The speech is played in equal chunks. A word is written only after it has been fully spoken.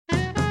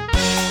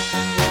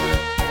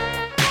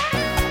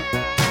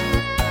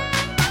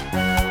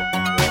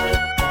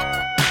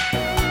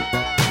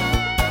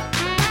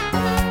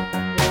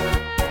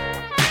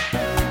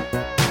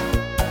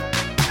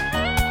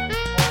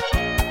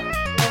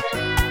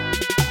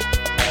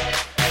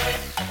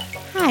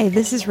Hi,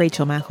 this is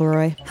Rachel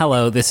McElroy.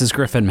 Hello, this is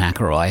Griffin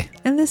McElroy.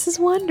 And this is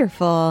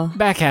wonderful.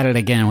 Back at it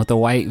again with the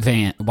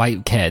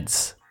white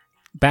kids.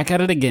 Back at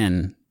it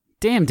again.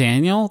 Damn,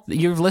 Daniel,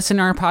 you've listened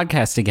to our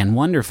podcast again.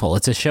 Wonderful.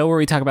 It's a show where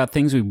we talk about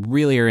things we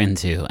really are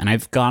into. And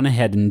I've gone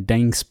ahead and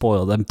dang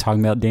spoiled. I'm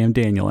talking about damn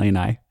Daniel, ain't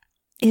I?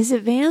 Is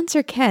it Vans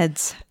or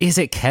Keds? Is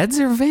it Keds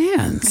or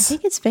Vans? I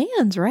think it's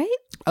Vans, right?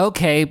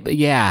 Okay, but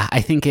yeah, I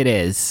think it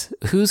is.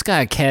 Who's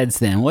got Keds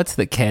then? What's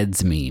the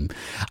Keds meme?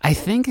 I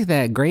think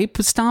that grape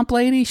stomp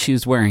lady, she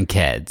was wearing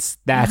Keds.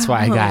 That's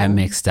why I got it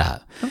mixed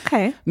up.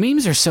 Okay.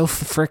 Memes are so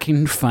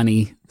freaking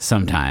funny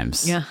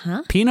sometimes.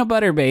 Uh-huh. Peanut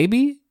Butter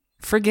Baby?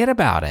 Forget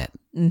about it.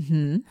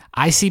 Mm-hmm.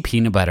 I see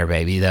Peanut Butter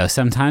Baby, though,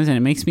 sometimes, and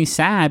it makes me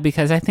sad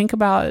because I think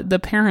about the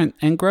parent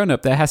and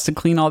grown-up that has to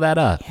clean all that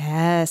up.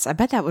 Yes, I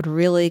bet that would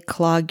really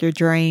clog your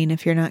drain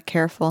if you're not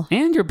careful.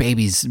 And your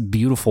baby's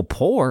beautiful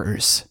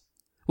pores.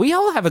 We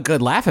all have a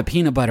good laugh at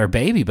Peanut Butter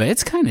Baby, but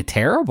it's kind of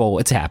terrible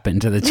what's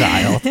happened to the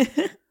child.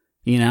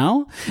 You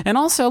know? And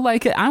also,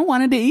 like, I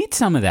wanted to eat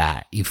some of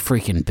that, you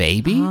freaking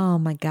baby. Oh,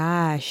 my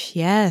gosh,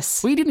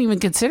 yes. We didn't even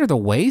consider the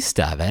waste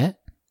of it.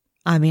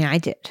 I mean, I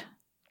did.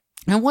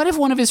 And what if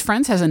one of his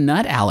friends has a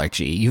nut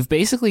allergy? You've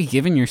basically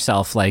given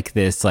yourself like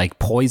this like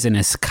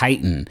poisonous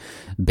chitin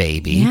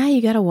baby. Yeah,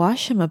 you got to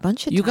wash him a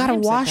bunch of times. You got to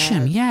wash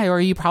him. Yeah,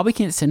 or you probably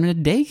can't send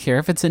him to daycare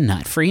if it's a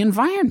nut-free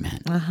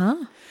environment. Uh-huh.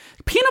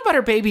 Peanut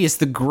Butter Baby is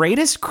the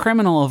greatest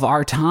criminal of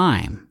our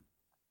time.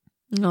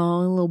 Oh,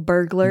 a little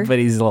burglar. But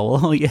he's a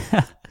little,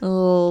 yeah. A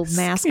little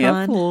mask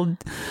on.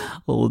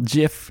 Little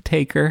GIF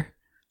taker.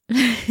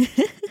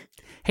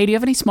 Hey, do you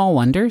have any small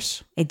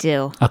wonders? I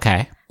do.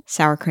 Okay.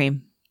 Sour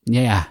cream.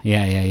 Yeah.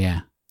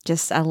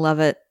 I love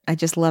it. I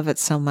just love it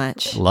so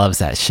much. Loves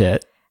that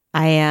shit.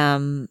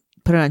 I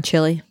put it on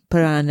chili,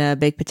 put it on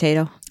baked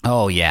potato.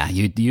 Oh yeah,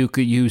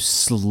 you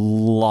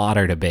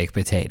slaughtered a baked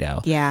potato.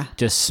 Yeah,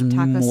 just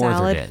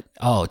smothered it.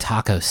 Oh,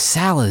 taco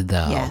salad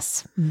though.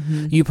 Yes,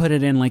 mm-hmm. You put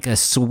it in like a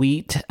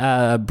sweet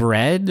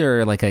bread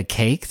or like a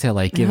cake to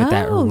like give it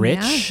that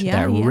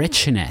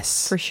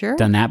richness. For sure.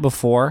 Done that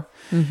before.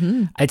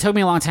 Mm-hmm. It took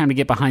me a long time to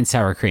get behind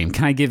sour cream.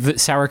 Can I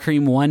give sour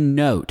cream one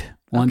note?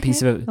 One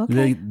piece of it.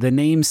 Okay. The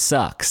name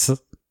sucks.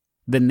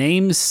 The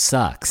name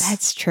sucks.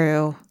 That's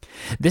true.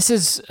 This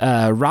is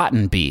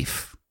rotten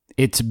beef.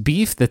 It's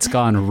beef that's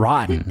gone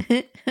rotten,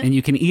 and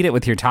you can eat it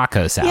with your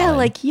taco salad. Yeah,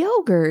 like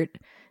yogurt.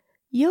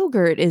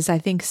 Yogurt is, I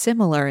think,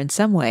 similar in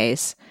some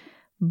ways,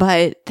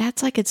 but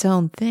that's like its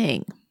own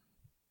thing.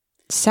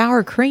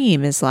 Sour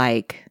cream is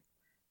like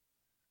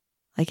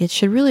it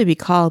should really be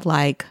called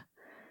like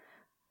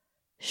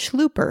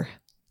schlooper.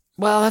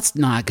 Well, that's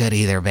not good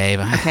either, babe.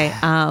 Okay,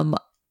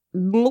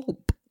 glop.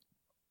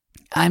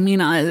 I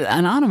mean,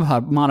 an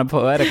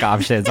onomatopoetic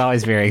option is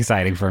always very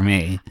exciting for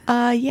me.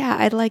 Yeah,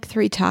 I'd like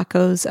 3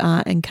 tacos.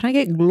 And can I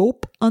get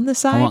glop on the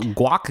side? I want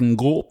guac and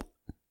glop.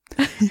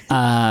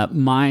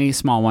 My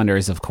small wonder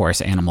is, of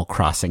course, Animal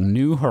Crossing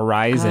New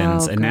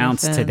Horizons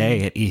announced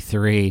today at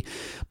E3.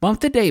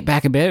 Bumped the date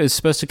back a bit. It was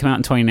supposed to come out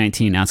in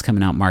 2019. Now it's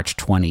coming out March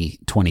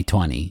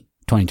 2020.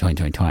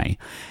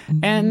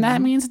 And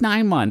that means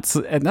 9 months,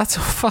 and that's a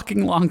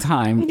fucking long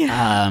time.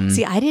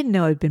 See, I didn't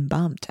know it'd been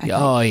bumped.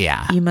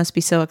 Yeah. You must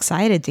be so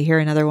excited to hear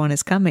another one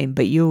is coming,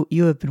 but you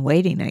have been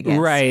waiting, I guess.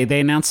 Right.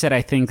 They announced it,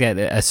 I think, at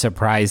a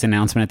surprise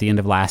announcement at the end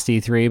of last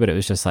E3, but it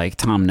was just like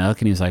Tom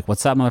Nook, and he was like,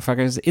 "What's up,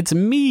 motherfuckers? It's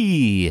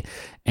me."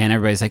 And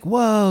everybody's like,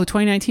 "Whoa,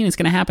 2019 is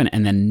going to happen."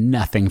 And then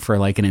nothing for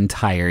like an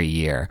entire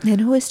year.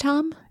 And who is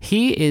Tom?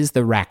 He is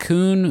the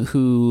raccoon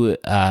who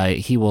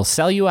he will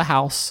sell you a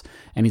house.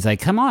 And he's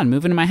like, "Come on,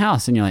 move into my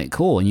house." And you're like,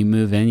 "Cool." And you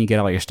move in, you get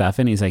all your stuff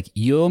in. He's like,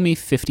 "You owe me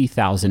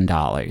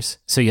 $50,000.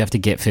 So you have to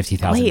get $50,000 to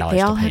pay him. Wait,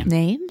 they all have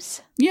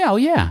names? Yeah, oh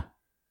yeah.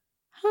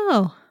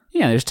 Oh.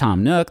 Yeah, there's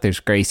Tom Nook.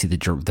 There's Gracie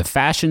the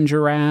fashion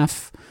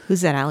giraffe.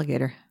 Who's that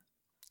alligator?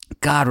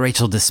 God,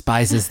 Rachel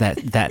despises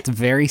that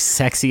very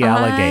sexy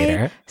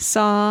alligator. I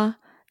saw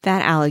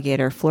that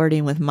alligator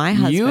flirting with my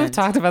husband. You have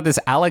talked about this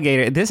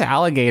alligator. This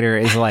alligator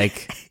is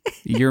like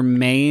your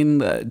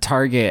main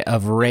target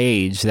of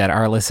rage that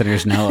our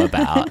listeners know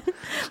about.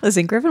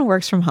 Listen, Griffin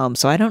works from home,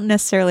 so I don't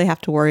necessarily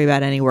have to worry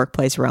about any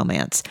workplace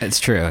romance. It's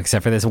true,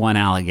 except for this one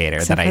alligator.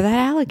 Except for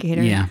that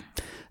alligator. Yeah.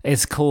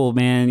 It's cool,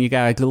 man. You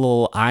got a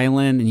little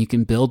island and you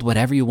can build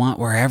whatever you want,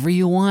 wherever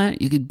you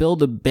want. You could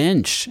build a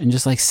bench and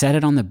just like set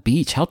it on the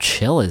beach. How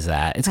chill is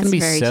that? It's going to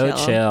be so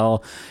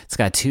chill. It's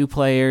got 2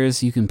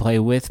 players. You can play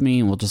with me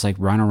and we'll just like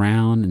run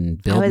around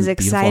and build a beautiful home together. I was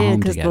excited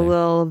because the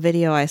little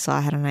video I saw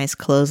had a nice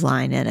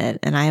clothesline in it.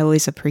 And I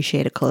always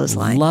appreciate a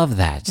clothesline. Love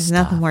that There's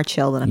nothing more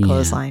chill than a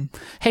clothesline.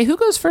 Hey, who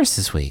goes first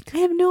this week? I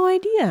have no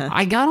idea.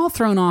 I got all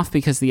thrown off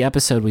because the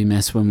episode we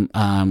missed when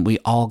we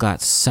all got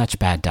such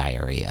bad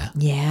diarrhea.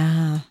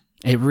 Yeah.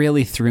 It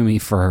really threw me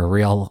for a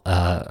real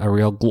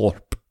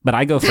glorp. But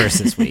I go first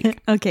this week.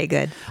 Okay,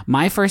 good.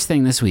 My first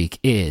thing this week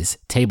is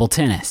table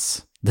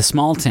tennis. The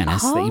small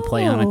tennis that you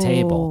play on a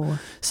table.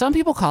 Some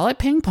people call it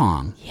ping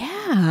pong.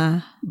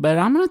 Yeah. But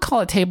I'm going to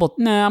call it table.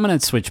 No, I'm going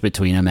to switch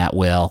between them at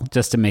will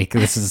just to make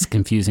this as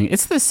confusing.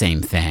 It's the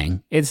same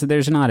thing.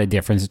 There's not a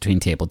difference between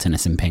table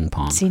tennis and ping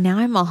pong. See, now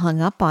I'm all hung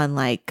up on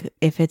like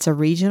if it's a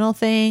regional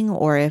thing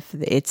or if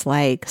it's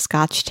like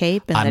Scotch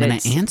tape and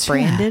that it's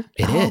branded.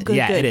 It is. Good,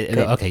 yeah, good, it is.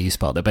 good. Okay, you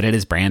spelled it, but it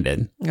is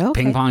branded. Okay.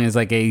 Ping pong is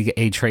like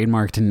a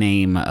trademarked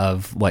name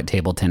of what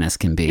table tennis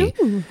can be.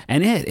 Ooh.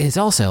 And it is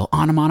also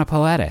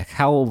onomatopoetic.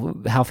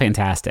 How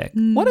fantastic.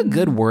 What a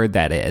good word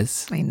that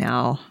is. I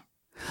know.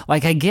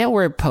 Like, I get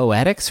where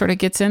poetic sort of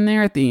gets in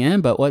there at the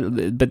end, but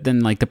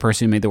then like the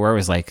person who made the word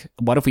was like,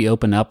 what if we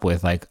open up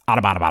with like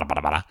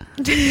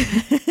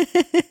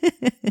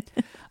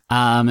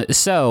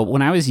so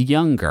when I was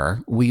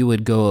younger, we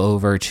would go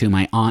over to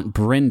my Aunt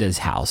Brenda's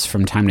house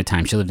from time to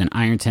time. She lived in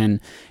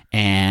Ironton,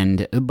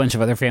 and a bunch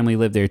of other family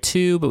lived there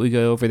too, but we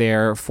go over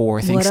there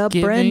for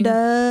Thanksgiving. What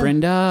up,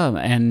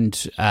 Brenda? And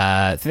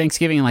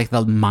Thanksgiving and like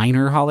the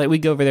minor holiday. We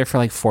go over there for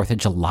like 4th of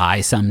July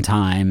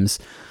sometimes.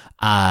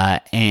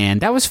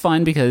 And that was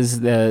fun because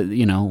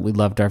we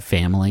loved our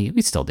family.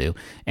 We still do.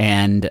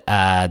 And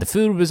the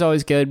food was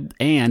always good.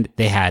 And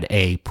they had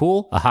a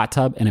pool, a hot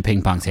tub, and a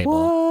ping pong table.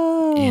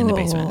 Whoa. In the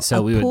basement.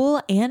 So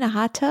pool and a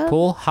hot tub?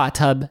 Pool, hot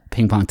tub,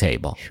 ping pong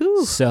table.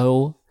 Whew.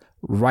 So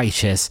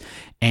righteous.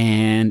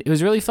 And it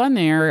was really fun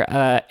there.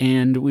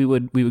 And we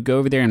would go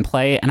over there and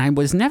play. And I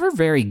was never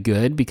very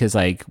good because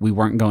like we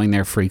weren't going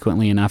there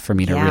frequently enough for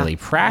me to really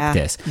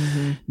practice. Yeah.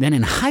 Mm-hmm. Then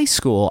in high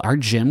school, our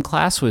gym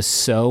class was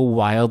so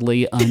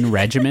wildly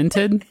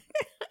unregimented.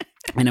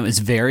 And it was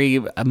very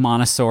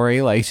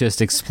Montessori, like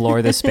just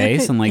explore the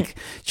space and like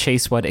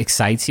chase what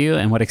excites you.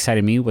 And what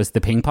excited me was the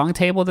ping pong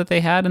table that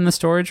they had in the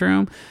storage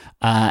room.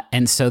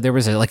 And so there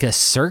was a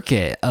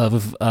circuit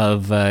of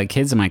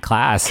kids in my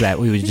class that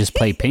we would just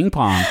play ping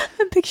pong.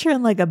 I'm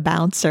picturing like a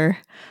bouncer,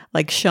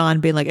 like Sean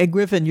being like, "Hey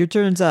Griffin, your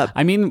turn's up."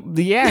 I mean,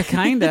 yeah,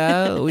 kind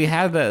of. We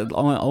had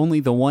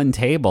only the one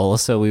table,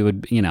 so we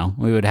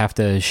would have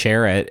to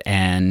share it,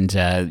 and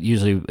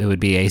usually it would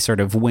be a sort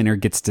of winner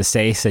gets to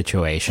say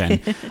situation.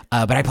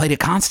 But I played it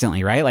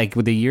constantly, right? Like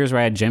with the years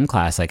where I had gym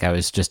class, like I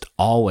was just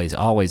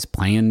always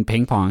playing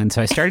ping pong, and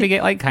so I started to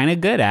get like kind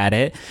of good at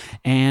it.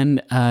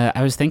 And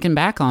I was thinking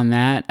back on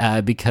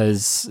that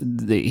because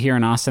here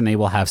in Austin they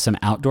will have some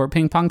outdoor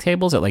ping pong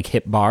tables at like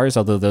hip bars,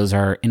 although those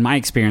are, in my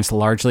experience,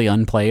 largely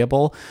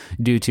unplayable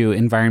due to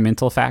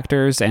environmental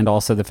factors and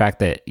also the fact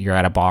that you're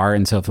at a bar,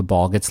 and so if a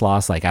ball gets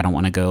lost, like I don't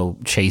want to go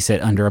chase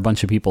it under a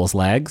bunch of people's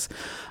legs.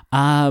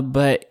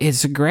 But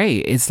it's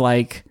great. It's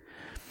like,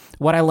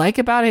 what I like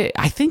about it,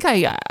 I think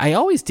I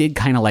always did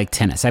kind of like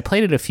tennis. I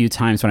played it a few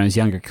times when I was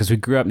younger because we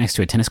grew up next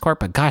to a tennis court,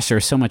 but gosh, there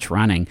was so much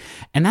running.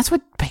 And that's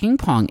what ping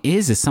pong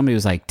is somebody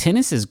was like,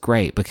 tennis is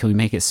great, but can we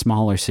make it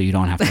smaller so you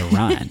don't have to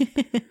run?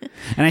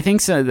 And I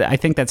think so. I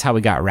think that's how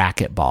we got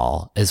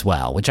racquetball as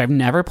well, which I've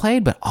never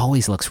played, but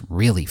always looks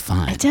really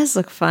fun. It does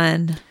look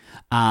fun.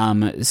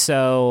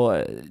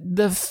 So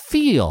the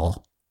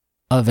feel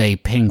of a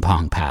ping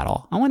pong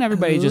paddle. I want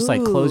everybody to just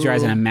like close your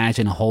eyes and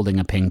imagine holding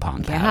a ping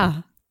pong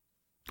paddle.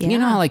 Yeah. You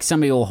know how like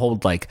somebody will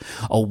hold like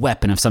a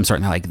weapon of some sort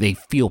and they're like, they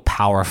feel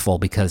powerful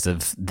because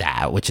of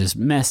that, which is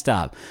messed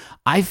up.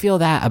 I feel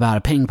that about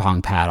a ping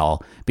pong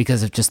paddle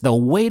because of just the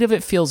weight of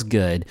it feels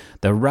good.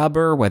 The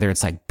rubber, whether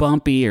it's like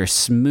bumpy or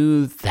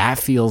smooth, that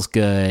feels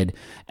good.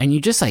 And you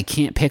just like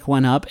can't pick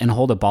one up and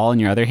hold a ball in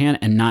your other hand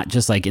and not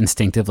just like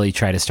instinctively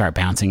try to start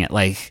bouncing it.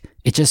 Like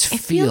it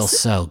feels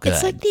so good.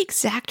 It's like the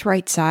exact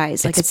right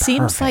size. Like it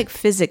seems like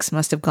physics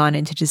must have gone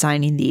into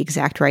designing the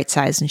exact right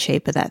size and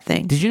shape of that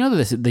thing. Did you know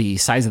that the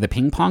size of the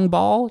ping pong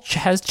ball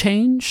has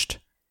changed?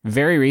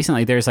 Very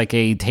recently, there's like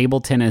a table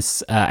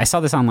tennis, I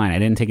saw this online, I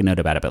didn't take a note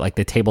about it, but like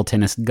the table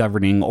tennis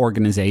governing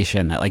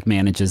organization that like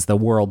manages the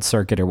world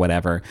circuit or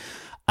whatever,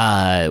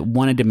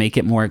 wanted to make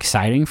it more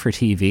exciting for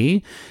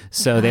TV.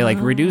 So they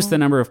like reduced the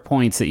number of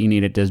points that you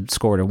needed to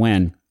score to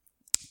win.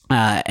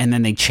 And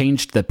then they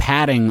changed the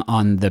padding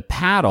on the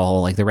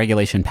paddle, like the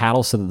regulation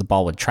paddle, so that the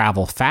ball would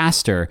travel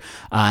faster.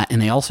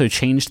 And they also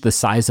changed the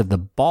size of the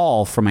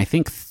ball from, I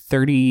think,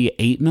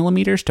 38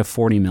 millimeters to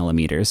 40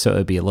 millimeters. So it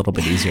would be a little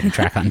bit easier to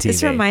track on TV.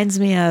 This reminds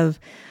me of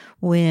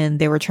when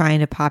they were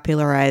trying to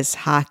popularize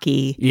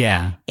hockey.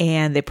 Yeah.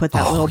 And they put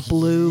that little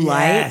blue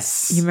light.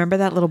 You remember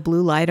that little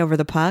blue light over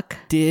the puck?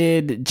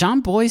 Did John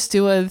Boyce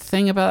do a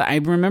thing about it? I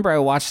remember I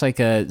watched like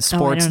a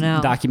sports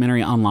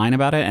documentary online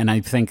about it, and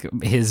I think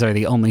his are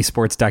the only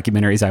sports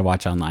documentaries I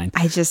watch online.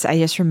 I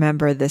just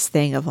remember this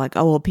thing of like,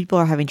 oh, well, people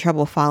are having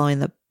trouble following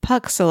the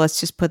puck, so let's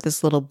just put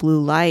this little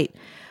blue light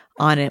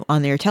on it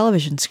on their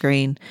television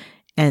screen.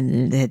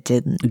 And it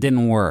didn't. It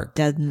didn't work.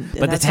 But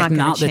the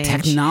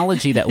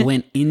technology that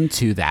went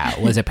into that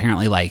was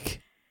apparently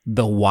like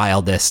the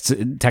wildest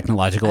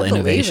technological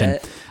innovation.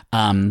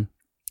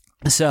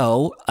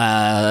 So,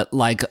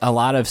 like a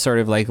lot of sort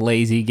of like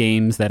lazy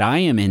games that I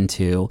am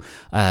into,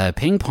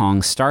 ping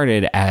pong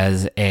started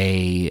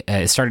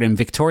started in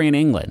Victorian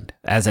England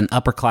as an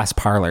upper class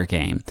parlor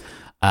game.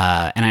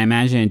 And I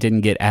imagine it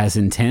didn't get as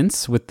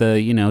intense with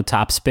the,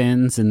 top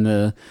spins and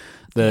the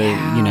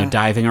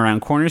diving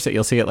around corners that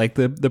you'll see at like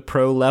the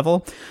pro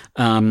level.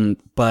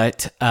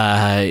 But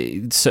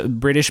so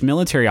British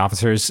military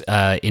officers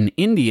in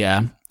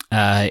India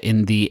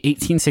in the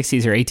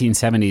 1860s or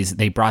 1870s,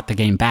 they brought the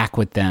game back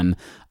with them.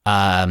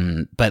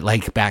 But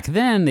like back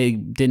then they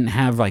didn't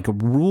have like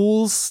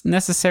rules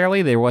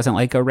necessarily. There wasn't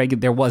like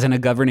there wasn't a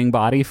governing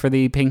body for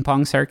the ping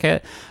pong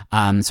circuit.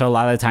 So a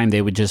lot of the time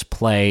they would just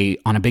play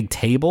on a big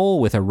table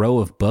with a row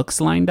of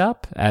books lined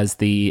up as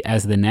the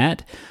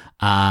net.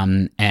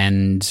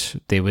 And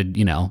they would,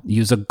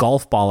 use a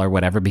golf ball or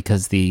whatever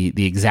because the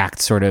exact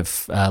sort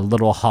of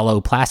little hollow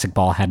plastic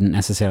ball hadn't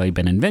necessarily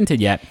been invented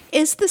yet.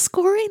 Is the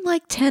scoring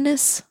like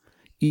tennis?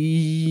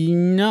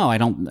 No, I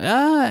don't.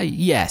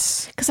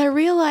 Yes. Because I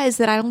realized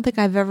that I don't think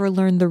I've ever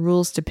learned the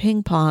rules to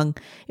ping pong.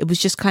 It was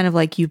just kind of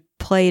like you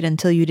played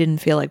until you didn't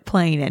feel like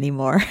playing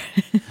anymore.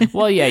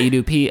 Well, yeah, you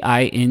do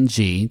PING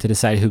to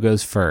decide who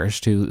goes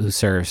first, who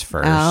serves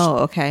first.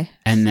 Oh, okay.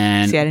 And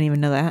then... See, I didn't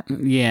even know that.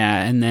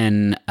 Yeah, and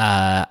then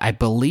I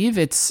believe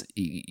it's...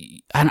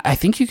 I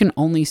think you can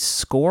only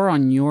score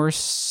on your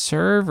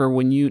serve or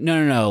when you...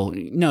 No,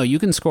 you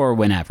can score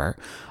whenever.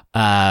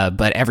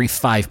 But every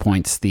 5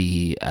 points,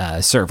 the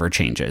server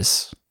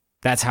changes.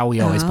 That's how we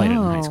always played it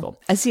in high school.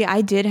 I see.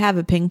 I did have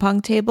a ping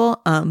pong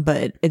table,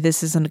 but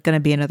this isn't going to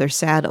be another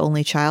sad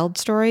only child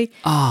story.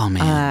 Oh,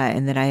 man.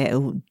 And then I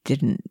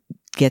didn't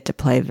get to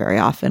play very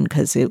often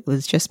because it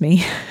was just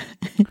me.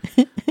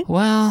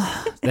 Well,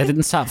 that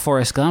didn't stop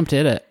Forrest Gump,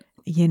 did it?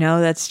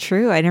 That's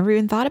true. I never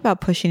even thought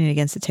about pushing it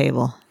against the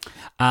table.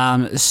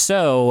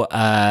 So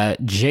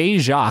J.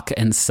 Jacques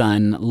and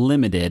Son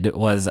Limited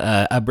was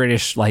a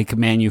British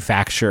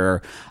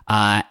manufacturer,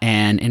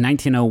 and in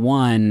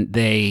 1901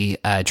 they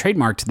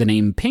trademarked the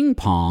name ping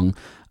pong,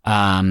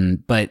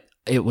 but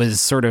it was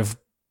sort of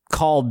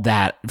called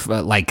that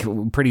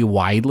pretty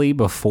widely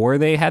before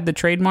they had the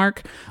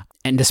trademark.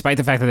 And despite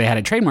the fact that they had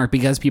a trademark,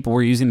 because people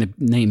were using the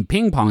name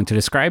ping pong to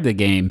describe the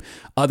game,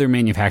 other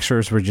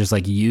manufacturers were just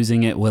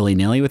using it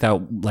willy-nilly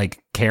without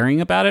caring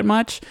about it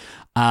much.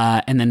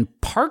 And then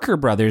Parker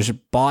Brothers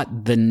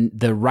bought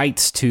the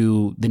rights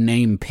to the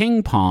name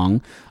ping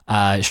pong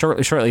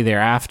shortly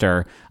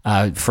thereafter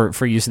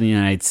for use in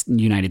the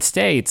United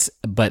States.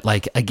 But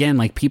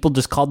again, people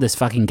just called this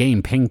fucking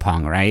game ping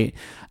pong, right?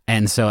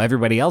 And so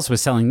everybody else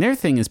was selling their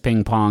thing as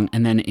ping pong.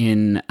 And then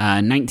in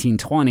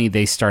 1920,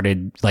 they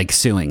started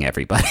suing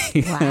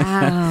everybody.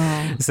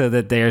 Wow. So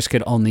that theirs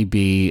could only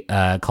be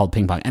called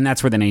ping pong. And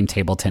that's where the name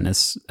table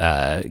tennis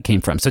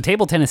came from. So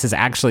table tennis is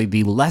actually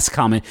the less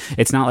common.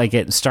 It's not like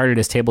it started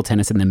as table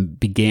tennis and then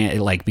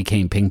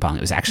became ping pong.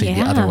 It was actually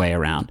the other way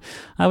around,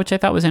 which I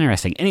thought was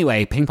interesting.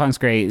 Anyway, ping pong's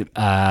great.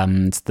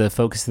 It's the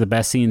focus of the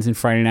best scenes in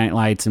Friday Night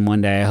Lights. And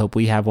one day I hope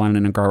we have one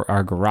in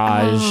our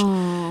garage.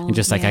 And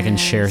just I can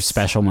share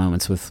special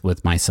moments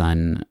with my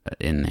son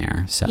in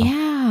there. So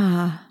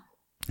yeah.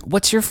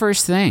 What's your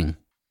first thing?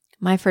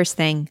 My first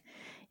thing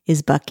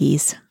is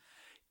Buc-ee's.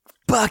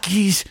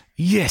 Buc-ee's.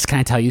 Yes. Can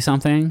I tell you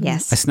something?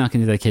 Yes. I snuck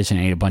into the kitchen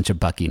and ate a bunch of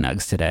Buc-ee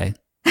nugs today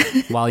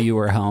while you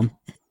were home.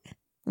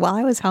 While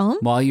I was home?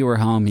 While you were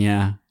home,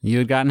 yeah. You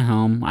had gotten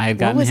home. I had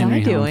gotten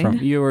Henry home.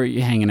 You were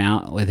hanging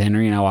out with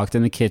Henry, and I walked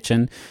in the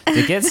kitchen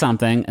to get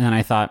something, and then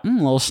I thought, a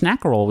little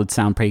snack roll would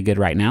sound pretty good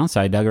right now.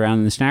 So I dug around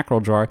in the snack roll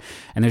drawer,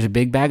 and there's a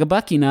big bag of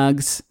Buc-ee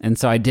nugs, and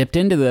so I dipped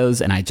into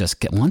those, and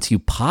once you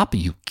pop,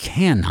 you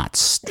cannot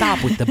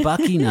stop with the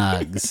Buc-ee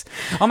nugs.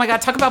 Oh my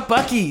God, talk about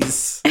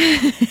Buc-ee's.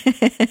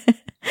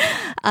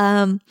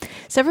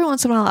 So every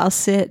once in a while I'll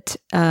sit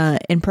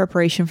in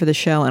preparation for the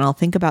show and I'll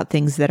think about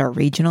things that are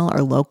regional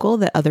or local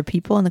that other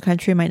people in the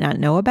country might not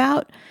know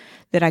about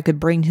that I could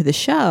bring to the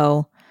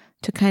show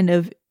to kind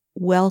of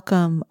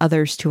welcome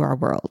others to our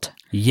world.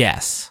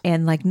 Yes.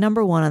 And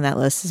number one on that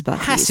list is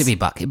Buc-ee's. Has to be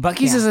Buc-ee's.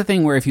 Buc-ee's is a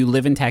thing where if you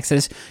live in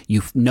Texas,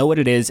 you know what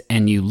it is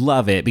and you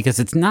love it because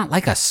it's not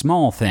like a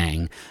small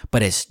thing,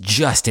 but it's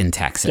just in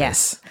Texas.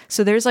 Yes.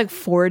 So there's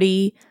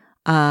 40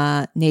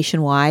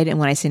 nationwide, and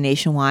when I say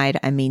nationwide,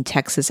 I mean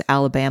Texas,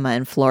 Alabama,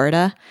 and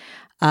Florida,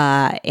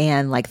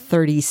 and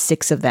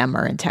 36 of them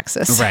are in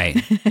Texas.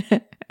 Right.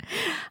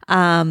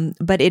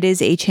 But it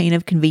is a chain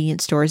of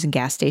convenience stores and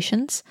gas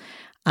stations,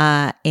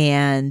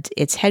 and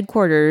its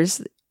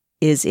headquarters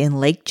is in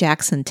Lake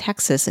Jackson,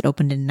 Texas. It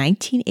opened in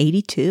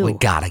 1982. We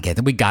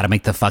gotta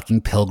make the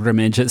fucking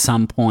pilgrimage at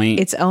some point.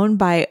 It's owned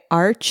by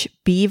Arch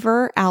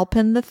Beaver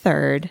Alpin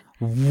III.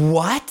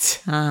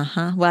 What?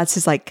 Uh-huh. Well, that's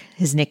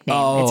his nickname.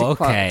 Oh,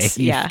 okay.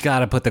 You've got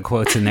to put the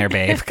quotes in there,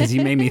 babe, because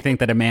you made me think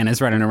that a man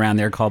is running around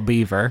there called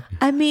Beaver.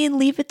 I mean,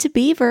 leave it to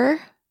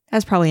Beaver.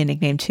 That's probably a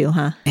nickname too,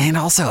 huh? And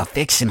also a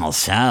fictional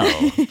show.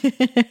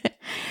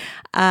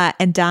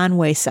 And Don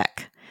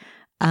Wasek.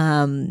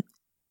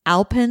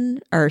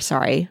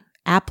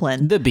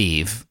 Applin. The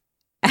Beeve.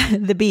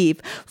 The Beeve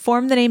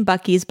formed the name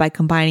Buc-ee's by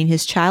combining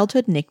his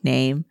childhood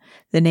nickname,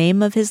 the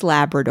name of his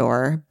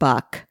Labrador,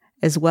 Buck,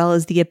 as well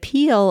as the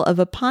appeal of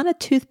upon a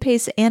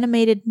toothpaste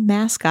animated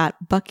mascot,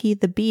 Bucky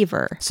the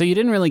Beaver. So you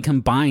didn't really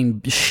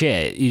combine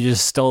shit. You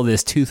just stole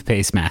this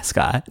toothpaste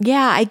mascot.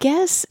 Yeah, I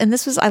guess. And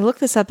I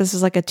looked this up. This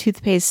was a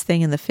toothpaste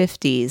thing in the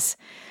 50s.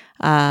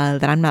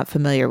 that I'm not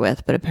familiar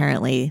with, but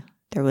apparently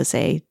there was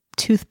a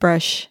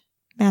toothbrush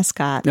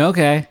mascot.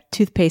 Okay.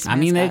 Toothpaste mascot.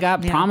 I mean, they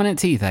got prominent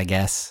teeth, I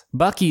guess.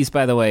 Buc-ee's,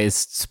 by the way, is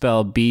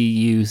spelled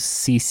Buccees.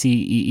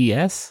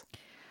 BUC-EE''S.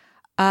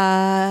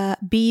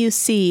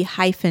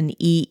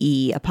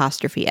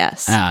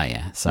 Oh,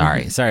 yeah.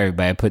 Sorry. Sorry,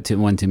 everybody. I put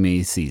one too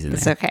many C's in there.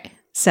 It's okay.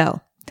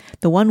 So,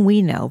 the one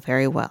we know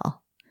very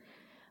well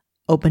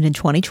opened in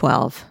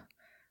 2012.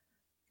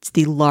 It's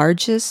the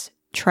largest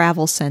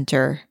travel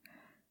center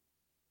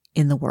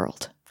in the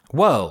world.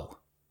 Whoa.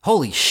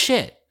 Holy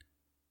shit.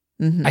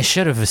 Mm-hmm. I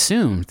should have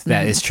assumed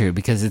that is true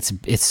because it's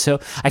so...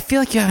 I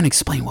feel like you haven't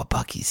explained what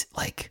Buc-ee's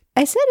like.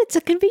 I said it's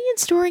a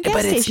convenience store and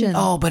gas station.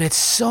 But it's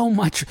so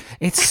much.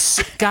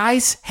 It's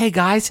guys. Hey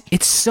guys,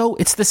 it's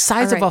the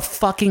size of a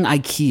fucking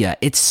IKEA.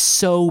 It's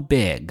so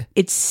big.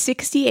 It's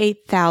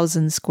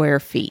 68,000 square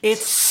feet.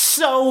 It's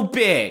so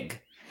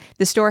big.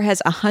 The store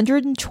has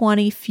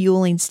 120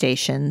 fueling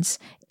stations,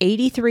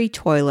 83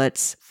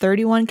 toilets,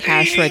 31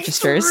 cash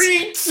registers,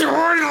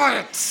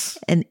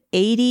 and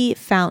 80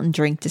 fountain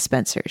drink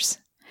dispensers.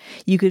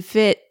 You could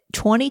fit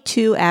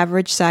 22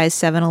 average size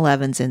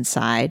 7-Elevens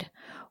inside,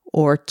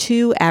 or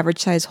 2 average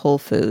size Whole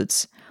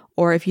Foods.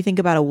 Or if you think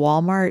about a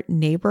Walmart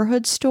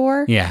neighborhood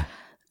store,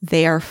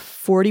 they are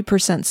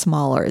 40%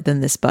 smaller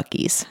than this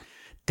Buc-ee's.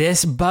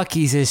 This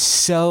Buc-ee's is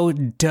so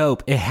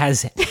dope. It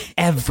has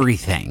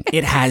everything.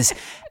 It has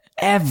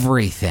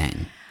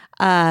everything.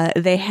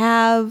 They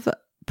have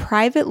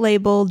private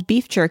labeled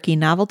beef jerky,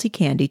 novelty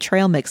candy,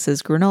 trail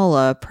mixes,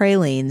 granola,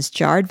 pralines,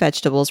 jarred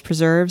vegetables,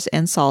 preserves,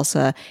 and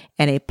salsa,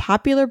 and a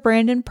popular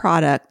Brandon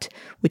product,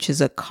 which is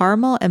a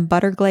caramel and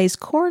butter glazed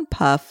corn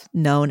puff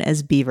known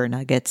as Beaver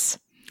Nuggets.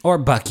 Or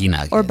Bucky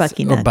Nuggets. Or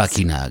Bucky Nugs. Or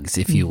Bucky Nugs,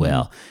 if you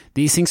will.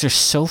 These things are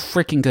so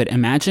freaking good.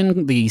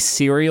 Imagine the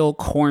cereal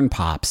corn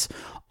pops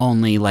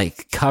only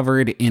like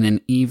covered in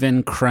an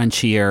even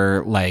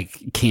crunchier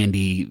like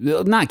candy,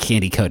 not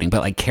candy coating,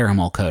 but like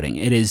caramel coating.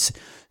 It is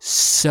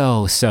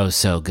so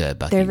good.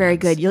 Bucky They're very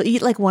Nugs. good. You'll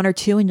eat like 1 or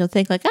 2 and you'll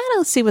think like, I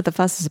don't see what the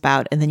fuss is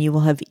about. And then you will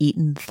have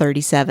eaten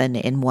 37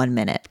 in 1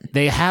 minute.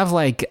 They have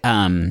like,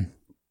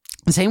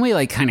 the same way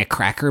like kind of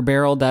Cracker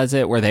Barrel does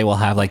it, where they will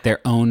have like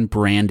their own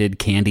branded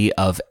candy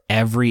of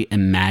every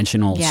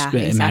imaginable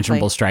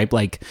stripe.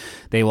 Like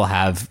they will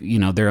have,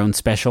 their own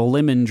special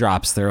lemon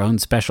drops, their own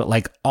special,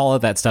 like all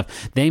of that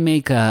stuff. They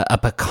make a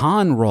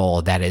pecan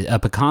roll that is a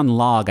pecan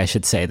log, I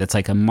should say. That's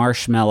like a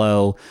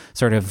marshmallow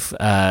sort of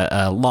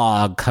a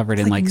log covered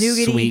in like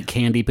sweet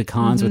candy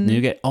pecans with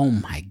nougat. Oh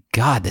my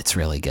God, that's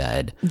really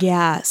good.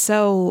 Yeah.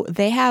 So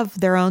they have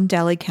their own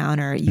deli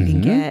counter. You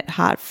can get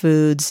hot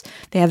foods.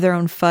 They have their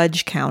own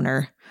fudge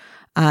counter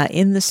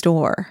in the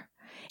store.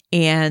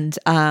 And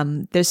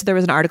there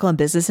was an article in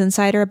Business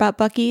Insider about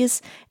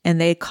Buc-ee's, and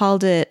they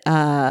called it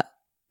the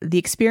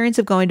experience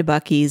of going to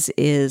Buc-ee's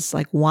is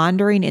like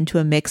wandering into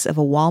a mix of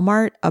a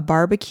Walmart, a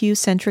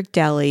barbecue-centric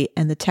deli,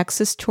 and the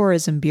Texas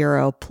Tourism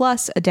Bureau,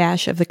 plus a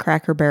dash of the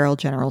Cracker Barrel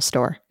General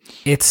Store.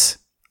 It's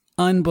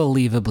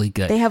unbelievably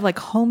good. They have like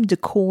home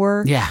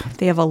decor. Yeah.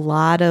 They have a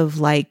lot of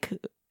like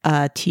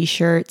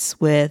t-shirts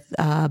with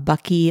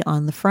Buc-ee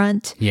on the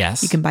front.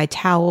 Yes. You can buy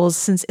towels,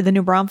 since the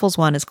New Braunfels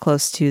one is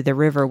close to the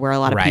river where a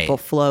lot of people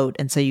float,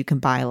 and so you can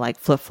buy like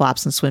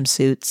flip-flops and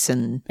swimsuits.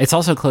 And it's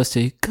also close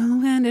to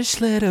Going to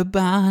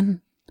Schlitterbahn.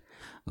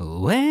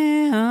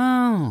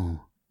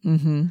 Well,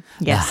 yes.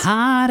 The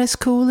hottest,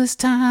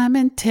 coolest time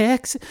in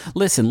Texas.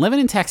 Listen,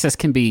 living in Texas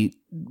can be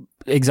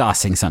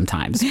exhausting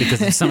sometimes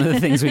because of some of the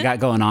things we got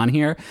going on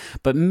here.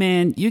 But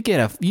man,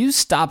 you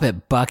stop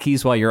at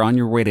Buc-ee's while you're on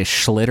your way to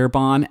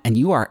Schlitterbahn, and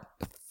you are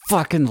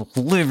fucking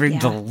living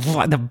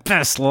the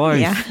best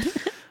life. Yeah.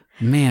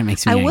 Man, it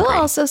makes me angry. I will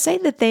also say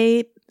that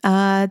they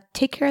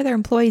take care of their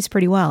employees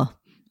pretty well.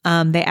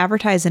 They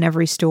advertise in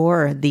every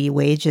store the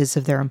wages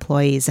of their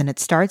employees, and it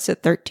starts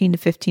at $13 to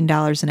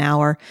 $15 an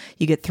hour.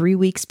 You get 3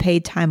 weeks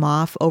paid time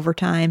off,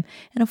 overtime,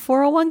 and a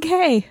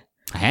 401k.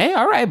 Hey,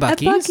 all right, Buc-ee's. At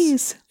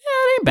Buc-ee's. Yeah,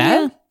 it ain't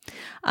bad.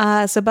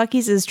 Yeah. So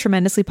Buc-ee's is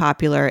tremendously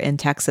popular in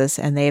Texas,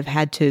 and they've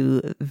had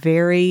to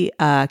very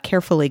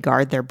carefully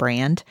guard their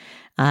brand.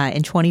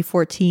 In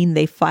 2014,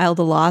 they filed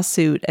a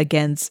lawsuit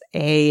against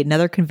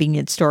another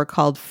convenience store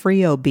called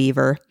Frio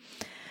Beaver.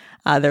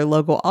 Their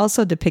logo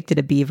also depicted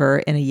a beaver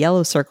in a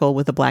yellow circle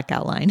with a black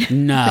outline.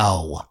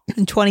 No.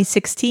 In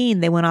 2016,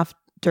 they went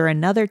after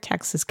another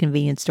Texas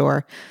convenience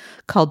store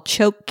called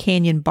Choke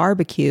Canyon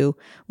Barbecue,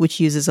 which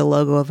uses a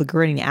logo of a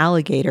grinning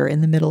alligator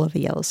in the middle of a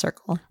yellow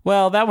circle.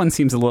 Well, that one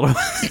seems a little...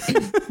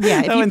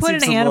 Yeah, if you put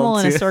an animal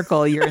in a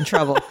circle, you're in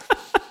trouble.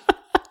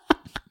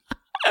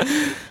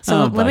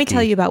 So let me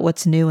tell you about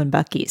what's new in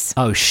Buc-ee's.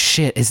 Oh,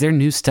 shit. Is there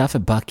new stuff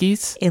at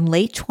Buc-ee's? In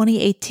late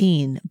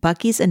 2018,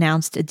 Buc-ee's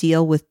announced a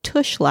deal with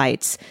Tush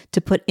Lights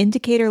to put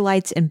indicator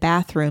lights in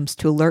bathrooms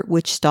to alert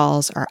which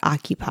stalls are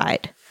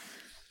occupied.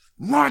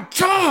 My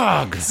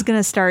dog! This is going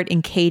to start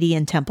in Katy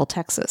and Temple,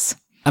 Texas.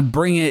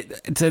 Bring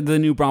it to the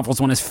New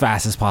Braunfels one as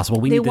fast as possible.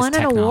 They won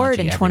an award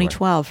in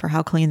 2012 for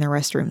how clean their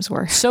restrooms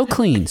were. So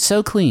clean,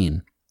 so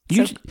clean.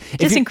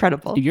 Just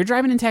incredible. If you're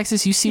driving in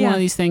Texas, you see one of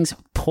these things,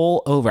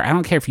 pull over. I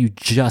don't care if you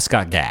just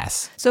got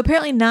gas. So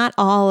apparently not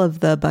all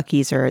of the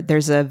Buc-ee's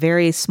there's a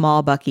very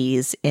small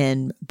Buc-ee's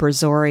in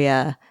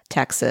Brazoria,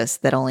 Texas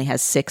that only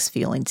has 6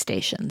 fueling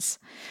stations.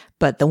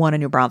 But the one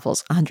in New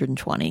Braunfels,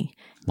 120.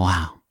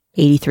 Wow.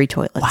 83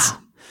 toilets. Wow.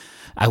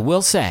 I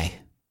will say,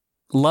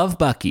 love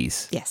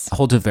Buc-ee's. Yes.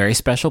 Holds a very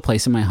special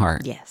place in my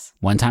heart. Yes.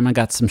 One time I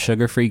got some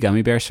sugar-free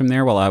gummy bears from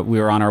there while we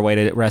were on our way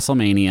to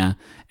WrestleMania.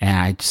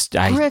 And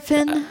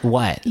Griffin.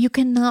 What? You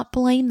cannot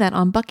blame that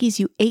on Buc-ee's.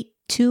 You ate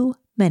too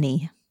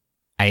many.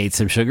 I ate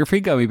some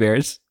sugar-free gummy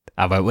bears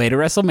on my way to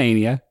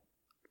WrestleMania.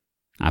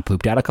 I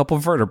pooped out a couple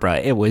of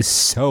vertebrae. It was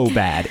so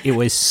bad. It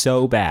was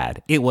so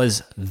bad. It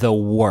was the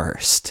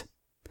worst.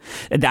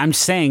 And I'm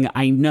saying,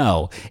 I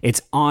know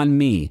it's on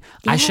me.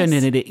 Yes. I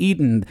shouldn't have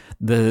eaten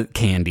the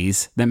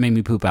candies that made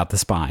me poop out the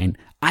spine.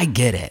 I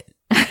get it.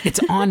 It's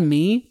on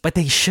me, but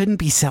they shouldn't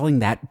be selling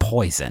that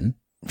poison.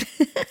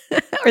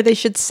 Or they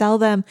should sell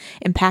them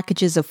in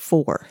packages of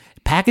 4.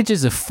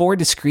 Packages of 4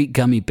 discrete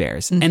gummy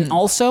bears. Mm-hmm. And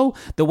also,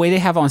 the way they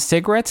have on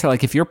cigarettes, they're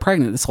like, if you're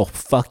pregnant, this will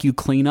fuck you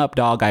clean up,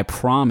 dog. I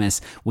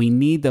promise. We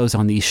need those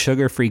on these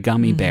sugar-free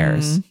gummy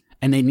bears.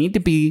 And they need to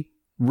be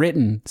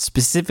written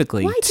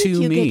specifically to me. Why did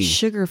you get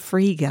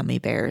sugar-free gummy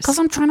bears? Because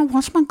I'm trying to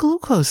watch my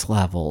glucose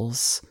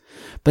levels.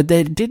 But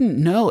they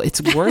didn't know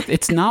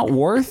it's not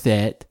worth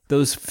it,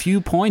 those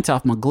few points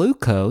off my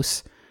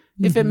glucose,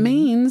 if it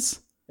means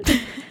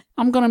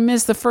I'm going to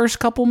miss the first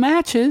couple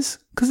matches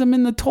because I'm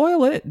in the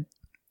toilet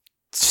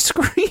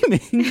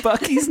screaming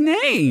Buc-ee's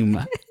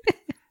name.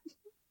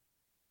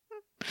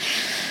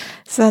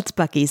 So that's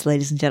Buc-ee's,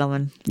 ladies and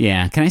gentlemen.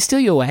 Yeah. Can I steal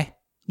you away?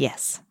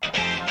 Yes.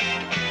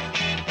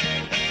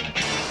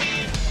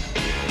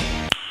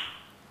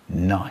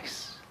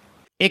 Nice.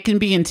 It can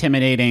be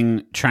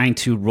intimidating trying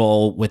to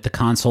roll with the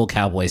console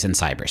cowboys in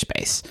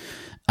cyberspace.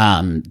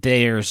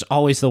 There's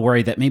always the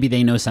worry that maybe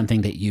they know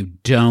something that you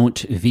don't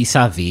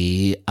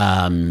vis-a-vis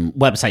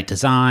website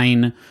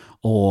design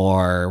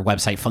or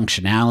website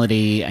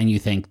functionality, and you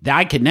think,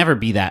 I could never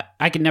be that.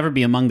 I could never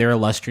be among their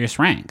illustrious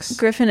ranks.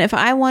 Griffin, if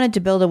I wanted to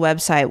build a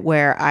website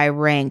where I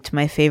ranked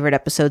my favorite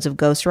episodes of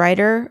Ghost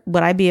Rider,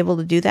 would I be able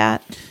to do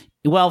that?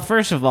 Well,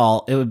 first of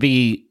all, it would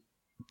be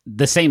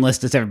the same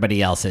list as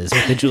everybody else's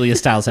with the Julia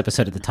Stiles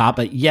episode at the top.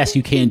 But yes,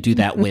 you can do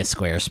that with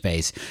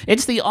Squarespace.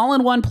 It's the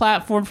all-in-one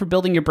platform for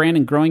building your brand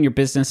and growing your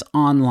business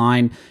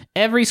online.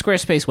 Every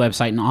Squarespace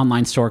website and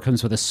online store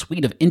comes with a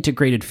suite of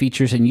integrated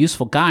features and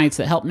useful guides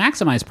that help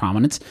maximize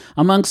prominence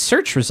among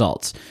search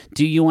results.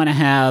 Do you want to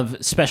have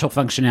special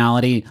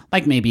functionality,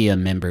 like maybe a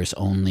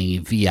members-only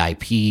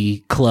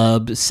VIP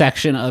club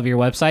section of your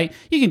website?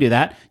 You can do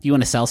that. Do you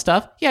want to sell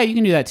stuff? Yeah, you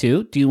can do that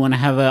too. Do you want to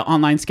have an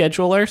online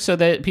scheduler so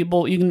that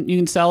people you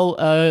can sell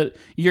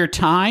your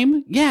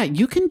time? Yeah,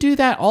 you can do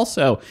that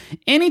also.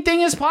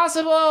 Anything is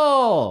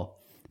possible.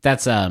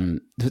 That's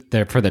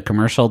for the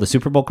commercial, the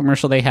Super Bowl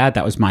commercial they had.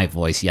 That was my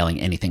voice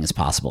yelling anything is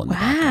possible in the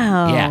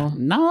background. Yeah,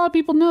 not a lot of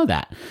people know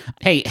that.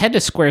 Hey, head to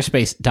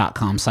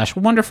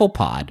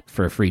squarespace.com/wonderfulpod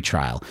for a free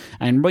trial.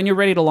 And when you're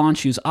ready to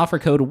launch, use offer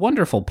code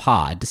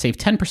wonderfulpod to save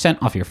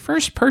 10% off your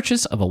first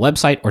purchase of a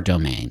website or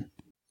domain.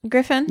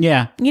 Griffin?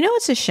 Yeah. You know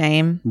what's a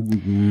shame?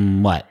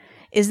 What?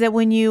 Is that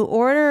when you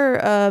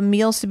order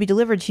meals to be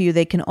delivered to you,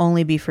 they can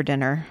only be for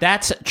dinner.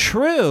 That's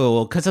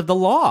true because of the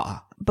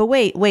law. But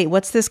wait,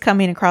 what's this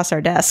coming across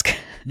our desk?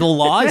 The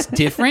law is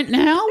different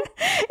now?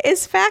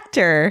 It's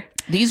Factor.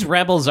 These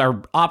rebels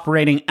are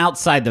operating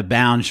outside the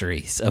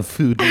boundaries of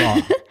food law.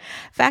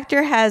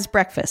 Factor has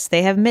breakfast.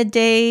 They have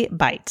midday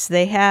bites.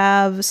 They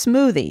have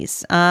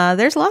smoothies.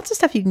 There's lots of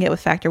stuff you can get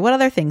with Factor. What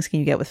other things can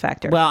you get with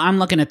Factor? Well, I'm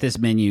looking at this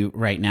menu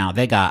right now.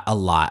 They got a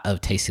lot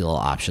of tasty little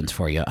options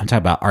for you. I'm talking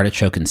about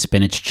artichoke and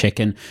spinach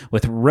chicken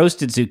with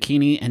roasted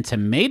zucchini and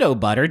tomato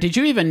butter. Did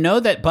you even know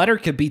that butter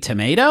could be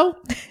tomato?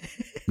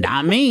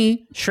 Not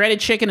me. Shredded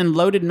chicken and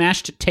loaded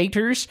mashed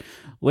taters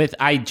with,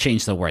 I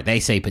changed the word.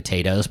 They say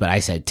potatoes, but I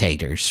said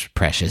taters,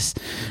 precious.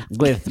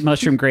 With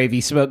mushroom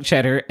gravy, smoked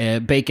cheddar,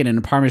 bacon,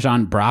 and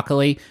Parmesan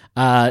broccoli.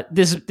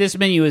 This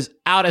menu is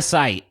out of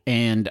sight,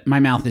 and my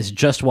mouth is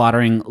just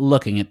watering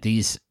looking at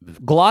these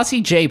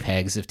glossy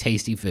JPEGs of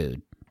tasty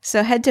food.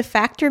 So head to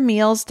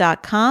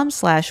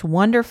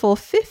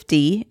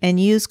factormeals.com/wonderful50 and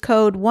use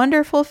code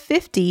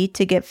wonderful50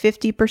 to get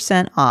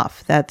 50%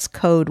 off. That's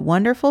code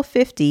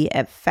wonderful50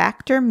 at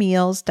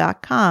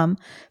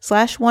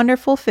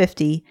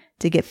factormeals.com/wonderful50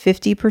 to get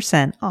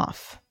 50%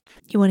 off.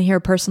 You want to hear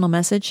a personal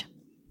message?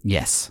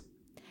 Yes.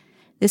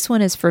 This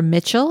one is for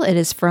Mitchell. It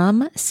is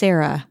from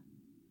Sarah.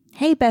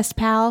 Hey, best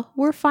pal,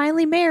 we're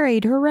finally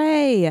married.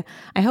 Hooray.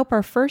 I hope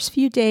our first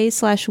few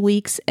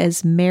days/weeks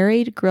as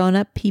married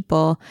grown-up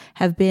people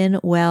have been,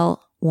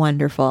 well,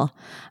 wonderful.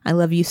 I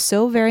love you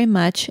so very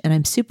much, and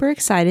I'm super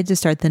excited to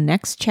start the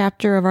next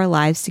chapter of our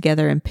lives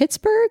together in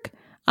Pittsburgh,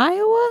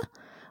 Iowa.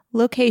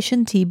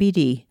 Location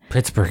TBD.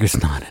 Pittsburgh is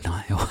not in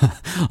Iowa.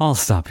 I'll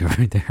stop you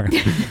right there.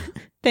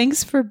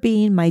 Thanks for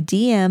being my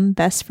DM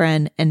best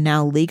friend and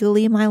now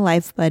legally my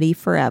life buddy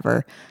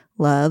forever.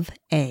 Love,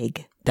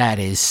 Egg. That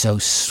is so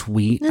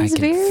sweet. That's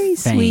very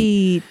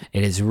sweet.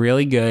 It is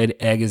really good.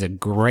 Egg is a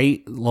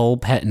great little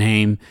pet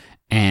name.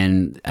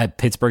 And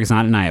Pittsburgh is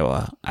not in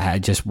Iowa. I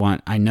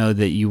know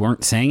that you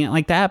weren't saying it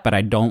like that, but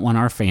I don't want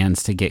our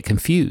fans to get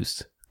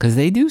confused because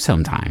they do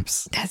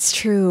sometimes. That's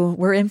true.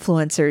 We're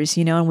influencers,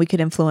 and we could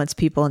influence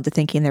people into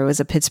thinking there was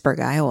a Pittsburgh,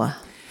 Iowa.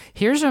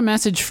 Here's a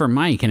message for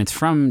Mike, and it's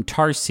from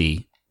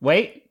Tarsi.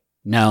 Wait.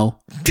 No.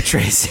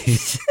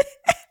 Tracy.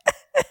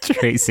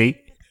 Tracy.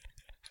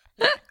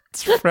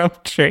 It's from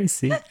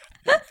Tracy.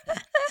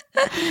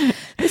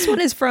 This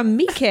one is from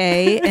Mike,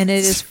 and it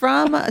is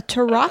from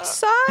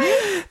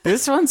Tarasai.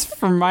 This one's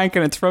from Mike,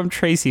 and it's from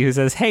Tracy, who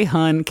says, "Hey,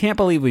 hun, can't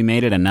believe we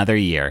made it another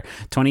year.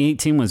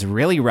 2018 was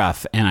really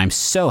rough, and I'm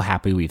so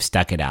happy we've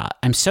stuck it out.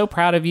 I'm so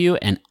proud of you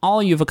and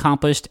all you've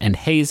accomplished, and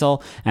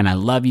Hazel, and I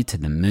love you to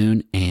the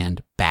moon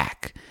and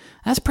back."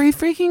 That's pretty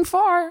freaking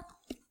far.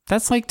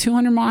 That's like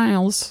 200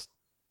 miles.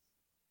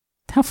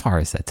 How far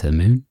is that to the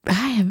moon?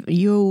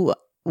 You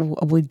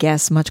would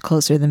guess much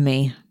closer than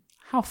me.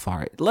 How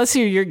far? Let's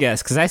hear your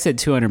guess, because I said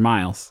 200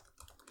 miles.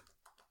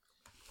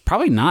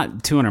 Probably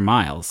not 200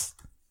 miles.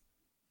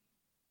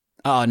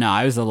 Oh, no,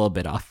 I was a little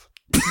bit off.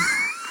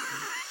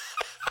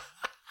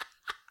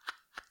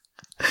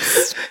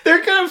 People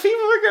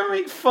are going to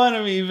make fun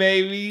of me,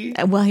 baby.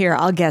 Well, here,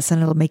 I'll guess,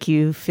 and it'll make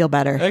you feel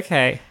better.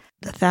 Okay.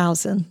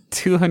 1,000.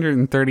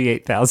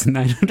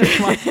 238,900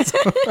 miles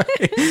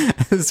away.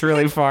 It's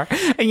really far.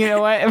 And you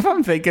know what? If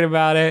I'm thinking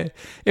about it,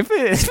 if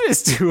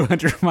it's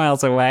 200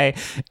 miles away,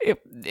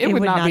 it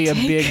would not be a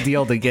big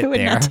deal to get there. It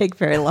would not take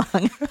very long.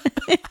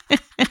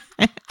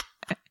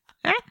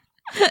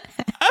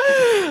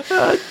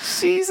 Oh,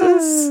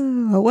 Jesus.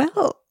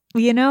 Well,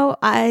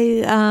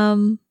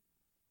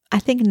 I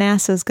think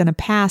NASA's going to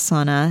pass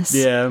on us.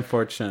 Yeah,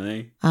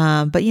 unfortunately.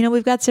 But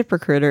we've got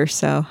ZipRecruiter,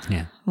 so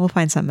yeah, we'll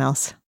find something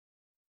else.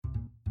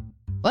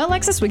 Well,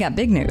 Alexis, we got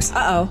big news.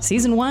 Uh-oh.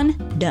 Season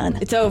 1, done.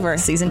 It's over.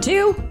 Season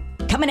 2,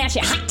 coming at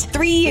you hot.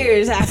 3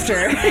 years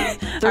after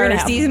our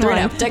season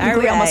 1.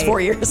 Technically almost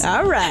 4 years.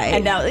 All right.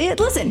 And now,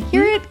 listen,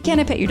 here at Can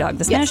I Pet Your Dog,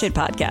 the Smash Hit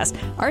podcast,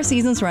 our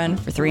seasons run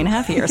for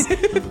 3.5 years.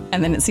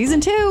 And then in season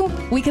 2,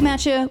 we come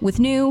at you with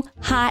new,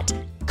 hot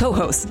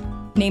co-hosts.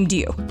 Named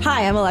you.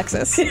 Hi, I'm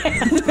Alexis. We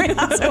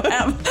also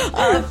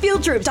have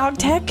Field Trip, Dog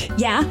Tech.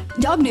 Yeah,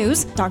 dog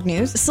news. Dog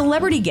news.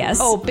 Celebrity guests.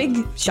 Oh,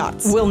 big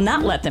shots. Will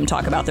not let them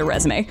talk about their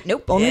resume.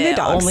 Nope, only the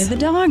dogs. Only the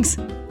dogs.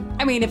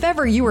 I mean, if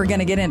ever you were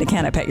going to get into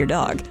Can I Pet Your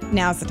Dog,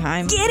 now's the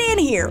time. Get in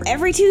here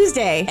every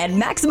Tuesday at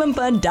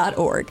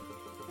MaximumFun.org.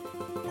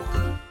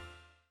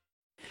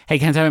 Hey,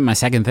 can I tell you my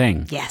second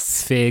thing?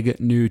 Yes. Fig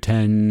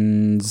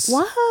Newtons.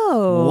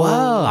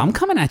 Whoa. I'm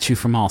coming at you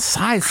from all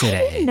sides today.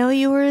 I didn't know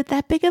you were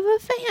that big of a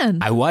fan.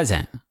 I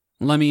wasn't.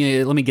 Let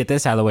me get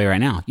this out of the way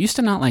right now. Used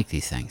to not like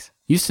these things.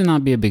 Used to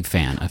not be a big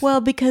fan of. Well,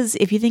 because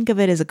if you think of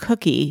it as a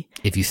cookie,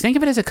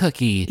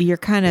 you're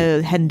kind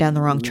of heading down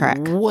the wrong track.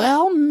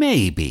 Well,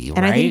 maybe, and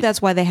right? I think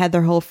that's why they had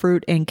their whole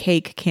fruit and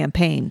cake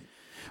campaign.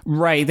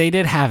 Right, they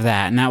did have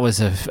that, and that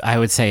was I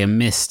would say a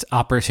missed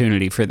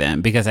opportunity for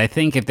them, because I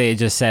think if they had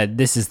just said,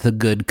 this is the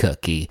good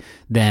cookie,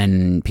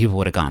 then people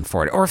would have gone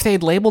for it. Or if they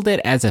had labeled it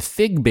as a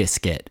fig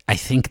biscuit, I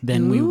think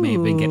then we may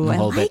have been getting a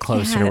little bit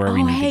closer to where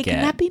we need to get.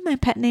 Can that be my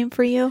pet name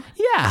for you?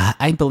 Yeah,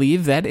 I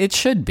believe that it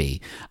should be.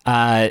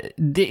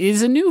 It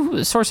is a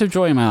new source of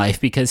joy in my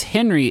life, because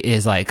Henry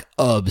is like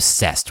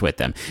obsessed with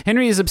them.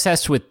 Henry is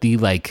obsessed with the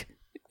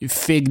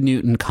Fig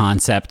Newton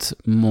concept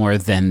more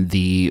than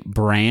the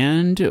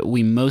brand.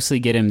 We mostly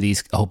get him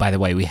these. Oh, by the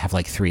way, we have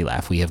 3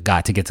 left. We have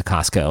got to get to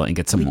Costco and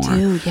get some more. We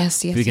do.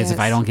 Yes. Because if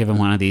I don't give him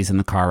one of these in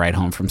the car ride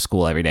home from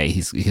school every day,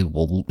 he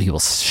will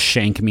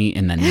shank me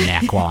in the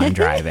neck while I'm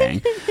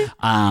driving.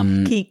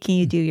 Can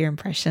you do your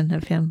impression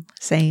of him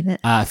saying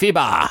it?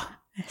 Fiba.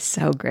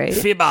 So great.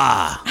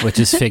 Fiba, which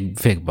is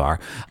fig bar.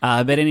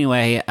 But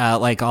anyway,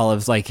 like all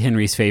of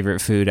Henry's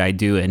favorite food, I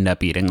do end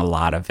up eating a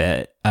lot of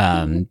it.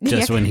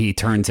 Just when he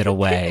turns it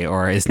away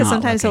or is not. Because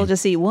sometimes he'll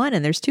just eat one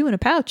and there's 2 in a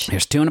pouch.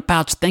 There's 2 in a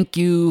pouch. Thank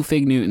you,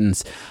 Fig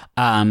Newtons.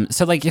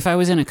 So if I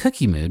was in a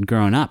cookie mood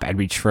growing up, I'd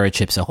reach for a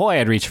Chips Ahoy.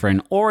 I'd reach for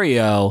an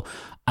Oreo.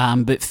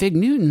 But Fig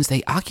Newtons,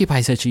 they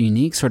occupy such a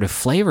unique sort of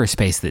flavor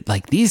space that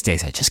these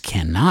days I just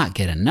cannot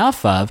get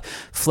enough of.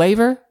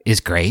 Flavor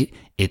is great.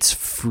 It's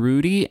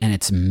fruity and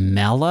it's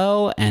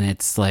mellow and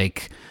it's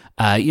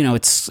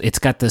it's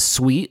got the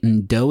sweet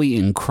and doughy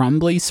and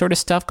crumbly sort of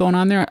stuff going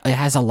on there. It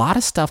has a lot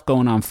of stuff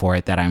going on for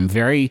it that I'm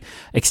very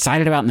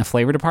excited about in the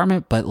flavor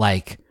department. But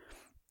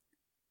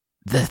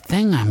the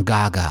thing I'm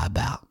gaga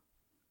about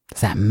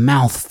is that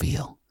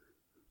mouthfeel.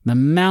 The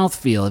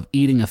mouthfeel of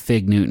eating a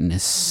Fig Newton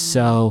is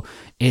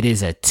it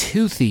is a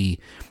toothy,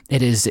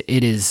 it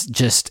is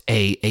just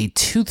a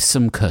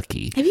toothsome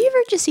cookie. Have you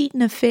ever just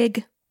eaten a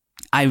fig?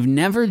 I've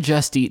never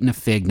just eaten a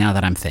fig now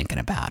that I'm thinking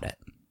about it.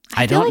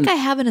 I feel like I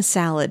have in a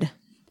salad.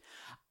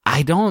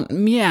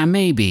 Yeah,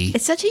 maybe.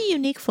 It's such a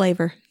unique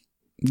flavor.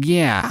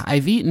 Yeah,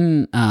 I've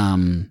eaten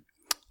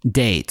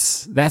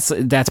Dates.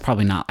 That's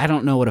probably not. I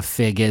don't know what a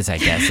fig is, I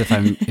guess.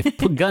 If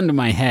put gun to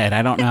my head,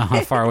 I don't know how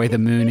far away the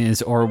moon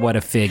is or what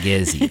a fig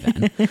is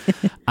even.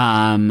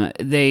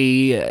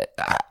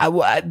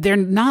 They're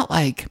not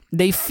like,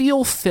 they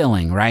feel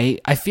filling, right?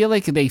 I feel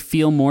like they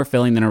feel more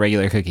filling than a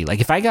regular cookie.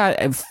 Like if I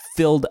got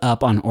filled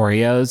up on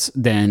Oreos,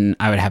 then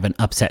I would have an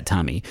upset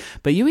tummy.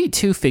 But you eat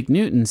 2 Fig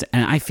Newtons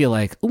and I feel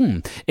like,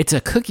 it's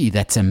a cookie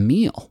that's a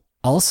meal.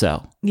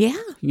 Also, Yeah.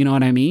 you know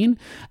what I mean?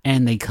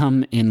 And they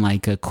come in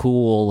like a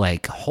cool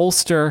like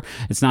holster.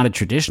 It's not a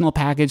traditional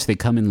package. They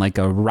come in like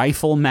a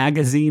rifle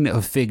magazine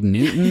of Fig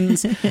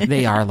Newtons.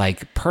 They are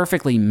like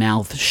perfectly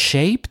mouth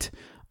shaped.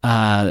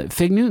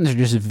 Fig Newtons are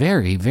just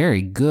very,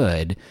 very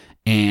good.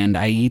 And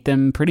I eat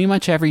them pretty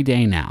much every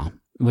day now,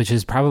 which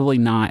is probably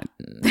not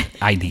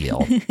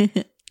ideal.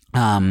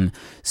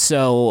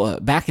 So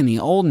back in the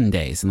olden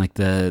days, in like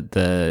the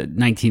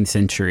 19th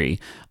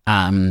century,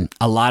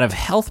 a lot of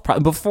health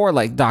before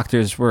like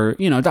doctors were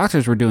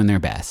doing their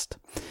best,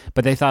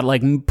 but they thought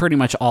like pretty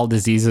much all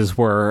diseases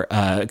were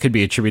could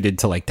be attributed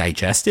to like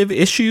digestive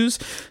issues.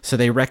 So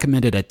they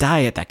recommended a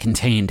diet that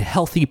contained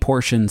healthy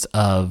portions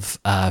of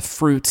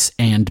fruits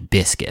and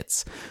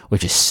biscuits,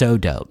 which is so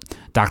dope.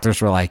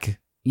 Doctors were like,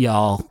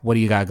 y'all, what do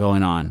you got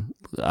going on?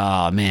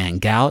 Oh man,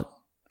 gout?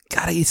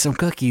 Gotta eat some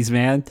cookies,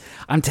 man.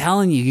 I'm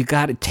telling you, you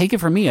gotta take it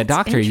from me, a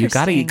doctor. You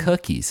gotta eat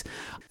cookies.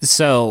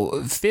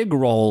 So fig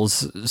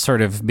rolls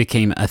sort of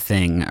became a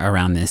thing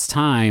around this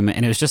time,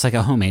 and it was just like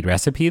a homemade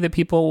recipe that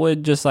people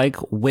would just like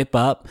whip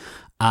up.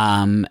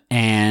 And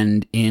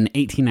in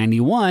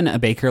 1891, a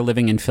baker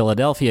living in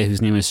Philadelphia,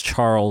 whose name is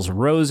Charles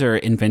Roser,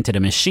 invented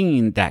a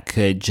machine that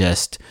could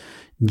just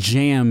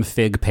jam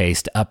fig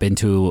paste up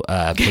into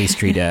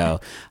pastry dough.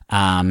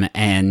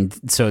 And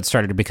so it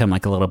started to become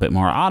like a little bit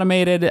more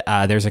automated.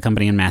 There's a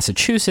company in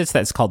Massachusetts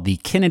that's called the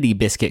Kennedy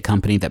Biscuit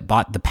Company that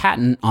bought the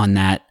patent on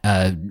that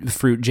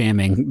fruit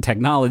jamming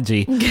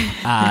technology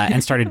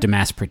and started to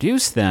mass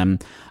produce them.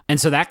 And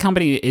so that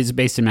company is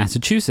based in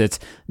Massachusetts.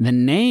 The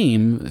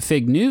name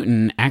Fig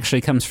Newton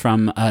actually comes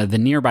from the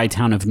nearby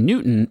town of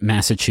Newton,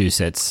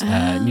 Massachusetts,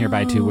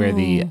 nearby to where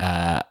the,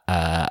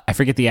 I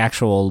forget the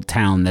actual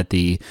town that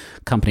the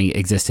company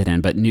existed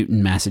in, but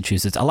Newton,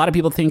 Massachusetts. A lot of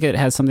people think it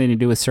has something to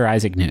do with Sir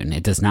Isaac Newton.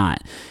 It does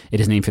not. It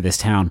is named for this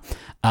town.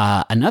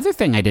 Another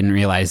thing I didn't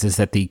realize is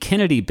that the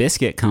Kennedy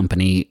Biscuit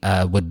Company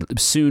would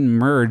soon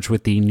merge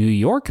with the New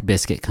York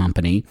Biscuit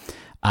Company.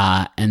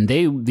 And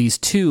these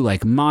two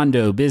like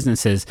Mondo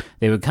businesses,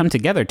 they would come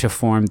together to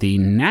form the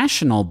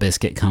National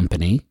Biscuit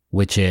Company,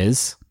 which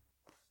is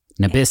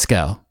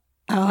Nabisco.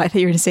 Oh, I thought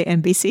you were going to say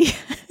NBC.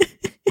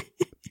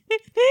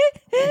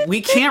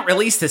 We can't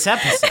release this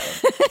episode.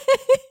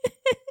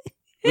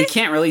 We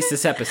can't release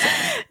this episode.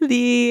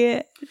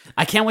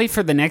 I can't wait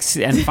for the next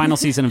and final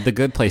season of The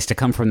Good Place to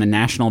come from the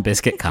National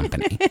Biscuit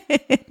Company.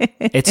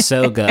 It's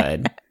so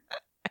good.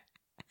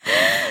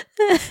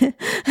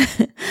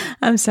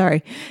 I'm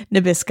sorry,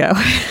 Nabisco.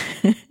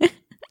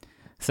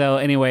 So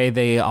anyway,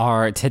 they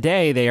are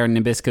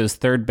Nabisco's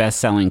third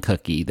best-selling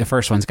cookie. The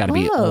first one's got to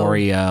be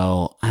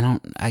Oreo.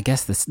 I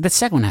guess the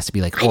second one has to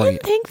be like Oreo. I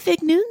didn't think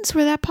Fig Newtons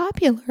were that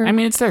popular. I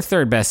mean, it's their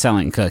third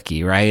best-selling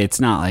cookie, right?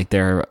 It's not like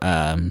they're,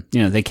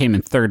 they came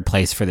in third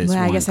place for this one.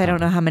 I guess company. I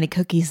don't know how many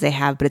cookies they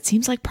have, but it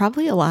seems like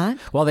probably a lot.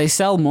 Well, they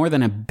sell more than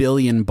 1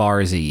 billion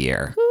bars a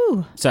year.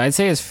 Ooh. So I'd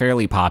say it's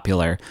fairly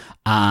popular.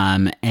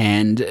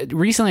 And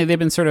recently they've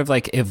been sort of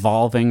like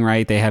evolving,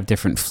 right? They have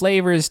different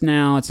flavors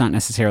now. It's not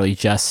necessarily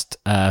just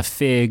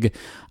fig.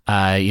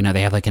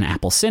 They have like an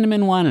apple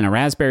cinnamon one and a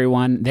raspberry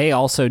one. They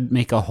also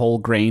make a whole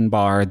grain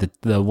bar.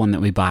 The one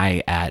that we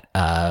buy at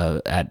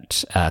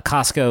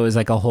Costco is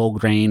like a whole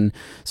grain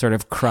sort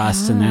of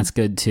crust, and that's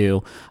good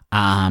too.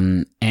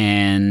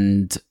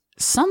 And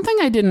something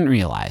I didn't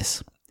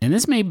realize, and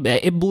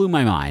it blew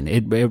my mind.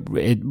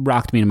 It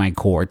rocked me to my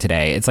core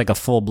today. It's like a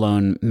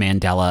full-blown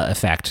Mandela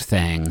effect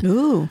thing.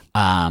 Ooh.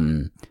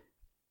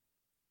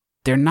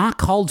 They're not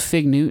called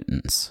Fig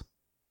Newtons.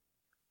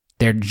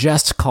 They're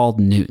just called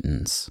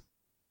Newtons.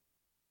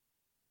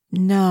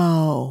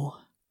 No.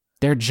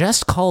 They're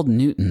just called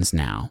Newtons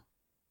now.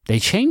 They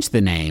changed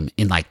the name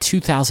in like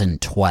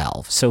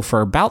 2012. So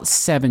for about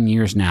 7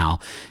 years now,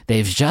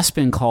 they've just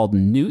been called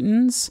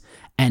Newtons,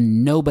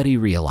 and nobody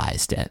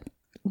realized it.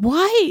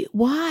 Why?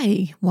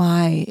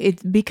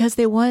 It's because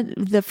they want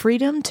the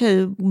freedom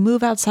to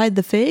move outside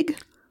the fig?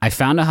 I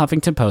found a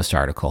Huffington Post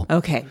article.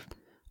 Okay.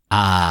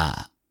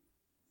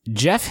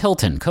 Jeff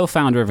Hilton,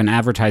 co-founder of an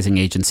advertising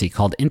agency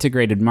called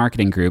Integrated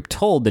Marketing Group,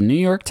 told the New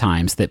York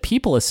Times that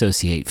people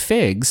associate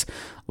figs,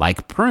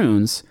 like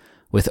prunes,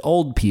 with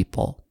old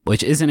people,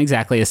 which isn't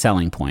exactly a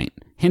selling point.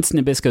 Hence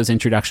Nabisco's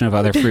introduction of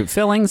other fruit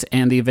fillings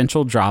and the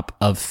eventual drop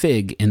of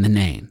fig in the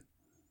name.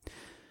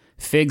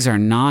 Figs are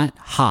not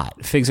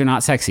hot. Figs are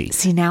not sexy.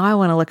 See, now I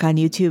want to look on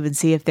YouTube and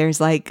see if there's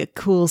like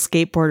cool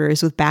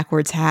skateboarders with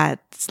backwards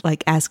hats,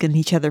 like asking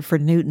each other for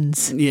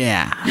Newtons.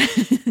 Yeah.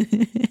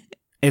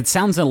 It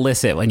sounds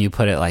illicit when you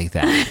put it like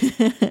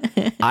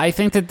that. I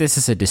think that this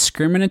is a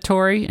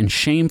discriminatory and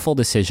shameful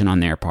decision on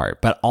their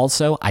part, but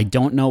also I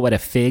don't know what a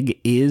fig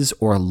is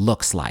or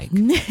looks like.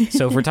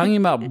 So if we're talking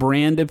about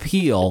brand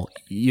appeal,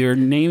 your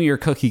name of your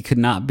cookie could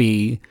not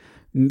be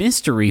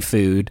Mystery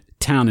Food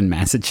Town in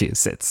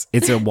Massachusetts.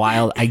 It's a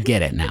wild, I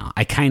get it now.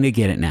 I kind of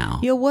get it now.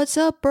 Yo, what's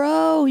up,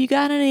 bro? You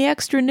got any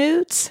extra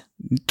newts?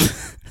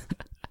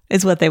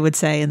 Is what they would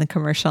say in the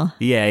commercial.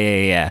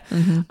 Yeah.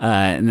 Mm-hmm.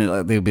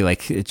 And they'd be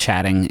like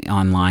chatting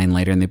online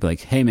later, and they'd be like,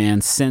 "Hey,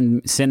 man,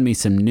 send me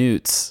some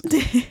newts.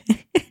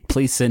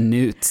 Please send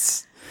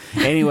newts."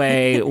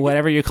 Anyway,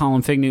 whatever you call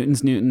them, fig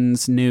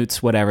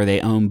newts, whatever. They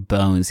own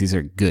bones. These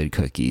are good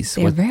cookies.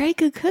 They're very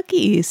good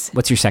cookies.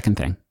 What's your second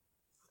thing?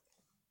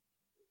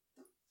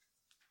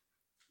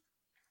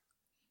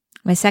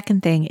 My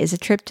second thing is a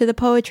trip to the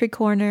poetry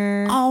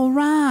corner. All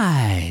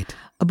right.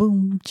 A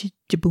boom,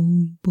 chitcha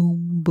boom,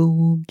 boom,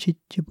 boom,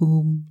 chitcha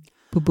boom,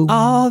 boom, boom.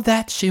 All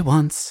that she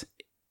wants.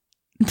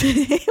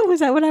 Was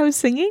that what I was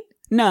singing?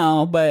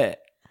 No, but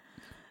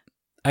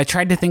I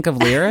tried to think of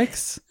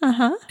lyrics.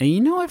 Uh-huh. And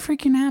you know what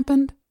freaking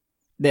happened?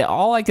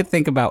 All I could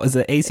think about was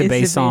the Ace of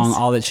Base song,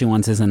 All That She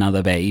Wants Is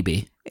Another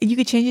Baby. You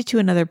could change it to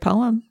another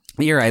poem.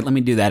 You're right. Let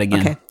me do that again.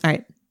 Okay. All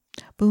right.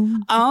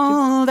 Boom.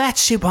 All that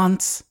she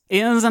wants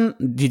is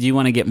Did you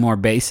want to get more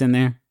bass in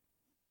there?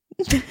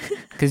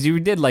 Because you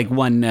did like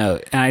one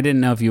note, and I didn't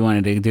know if you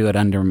wanted to do it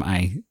under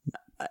my...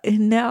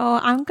 No,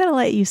 I'm going to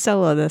let you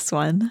solo this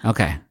one.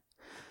 Okay.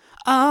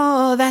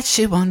 All that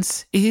she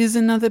wants is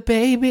another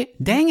baby.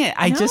 Dang it.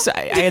 I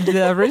had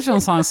the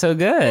original song so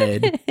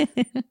good.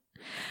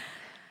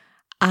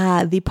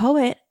 The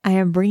poet I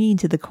am bringing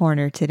to the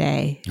corner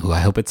today. Ooh, I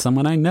hope it's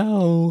someone I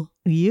know.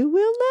 You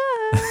will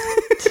not.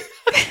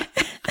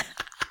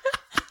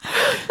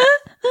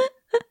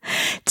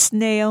 It's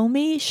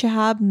Naomi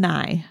Shihab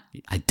Nye.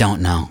 I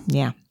don't know.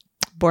 Yeah.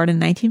 Born in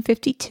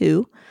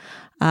 1952.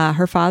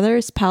 Her father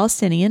is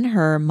Palestinian.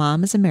 Her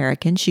mom is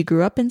American. She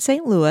grew up in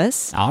St.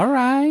 Louis. All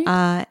right.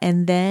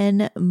 And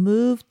then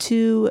moved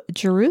to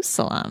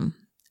Jerusalem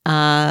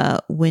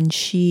when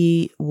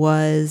she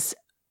was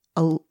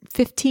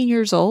 15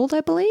 years old,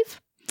 I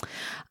believe.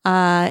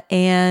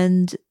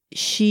 And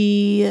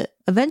she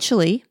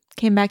eventually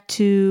came back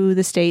to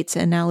the States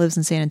and now lives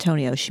in San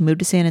Antonio. She moved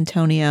to San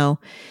Antonio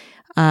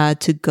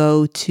to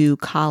go to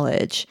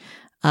college.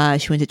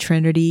 She went to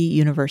Trinity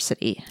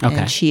University. Okay.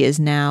 And she is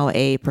now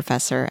a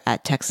professor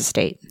at Texas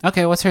State.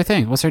 Okay, what's her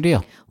thing? What's her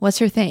deal? What's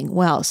her thing?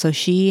 Well, so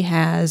she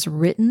has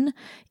written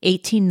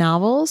 18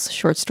 novels,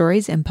 short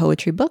stories, and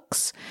poetry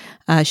books.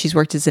 She's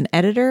worked as an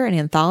editor, an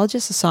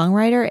anthologist, a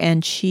songwriter,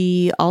 and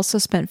she also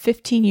spent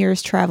 15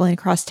 years traveling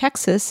across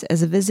Texas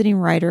as a visiting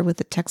writer with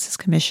the Texas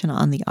Commission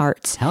on the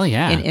Arts. Hell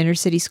yeah. In inner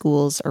city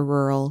schools or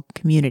rural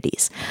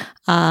communities.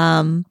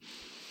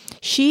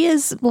 She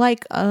is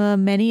like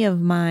many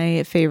of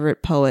my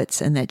favorite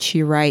poets in that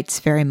she writes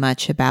very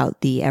much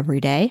about the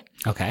everyday.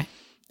 Okay.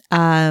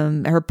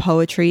 Her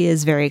poetry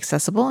is very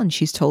accessible and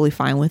she's totally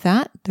fine with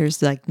that.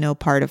 There's like no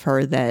part of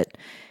her that,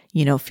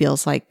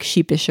 feels like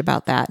sheepish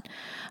about that.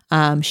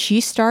 She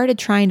started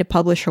trying to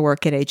publish her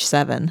work at age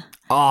 7.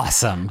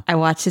 Awesome. I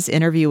watched this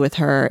interview with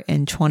her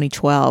in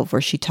 2012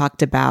 where she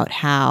talked about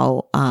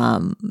how,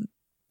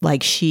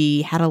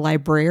 she had a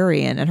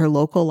librarian at her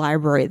local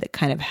library that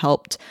kind of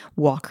helped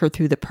walk her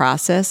through the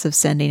process of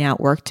sending out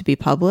work to be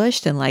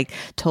published and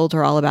told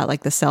her all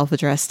about the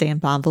self-addressed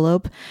stamped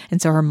envelope.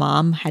 And so her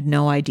mom had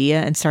no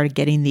idea and started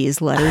getting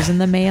these letters in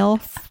the mail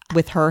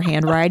with her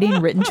handwriting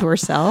written to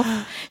herself.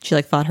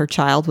 She thought her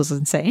child was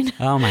insane.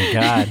 Oh my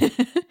God.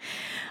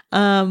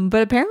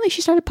 But apparently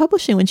she started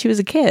publishing when she was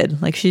a kid.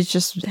 She's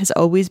just has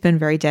always been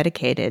very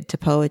dedicated to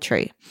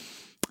poetry.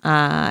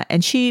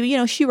 And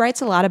she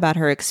writes a lot about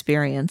her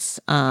experience,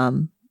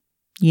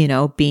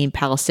 being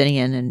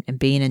Palestinian and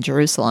being in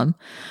Jerusalem,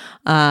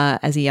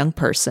 as a young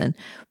person.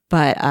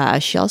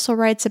 But, she also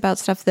writes about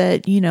stuff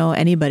that,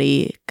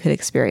 anybody could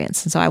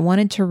experience. And so I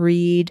wanted to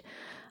read,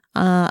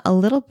 a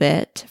little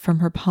bit from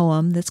her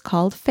poem that's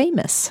called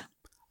Famous.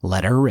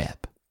 Let her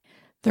rip.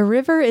 The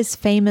river is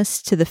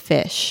famous to the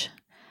fish.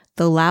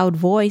 The loud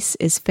voice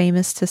is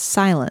famous to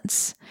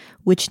silence,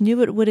 which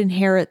knew it would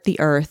inherit the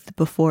earth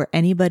before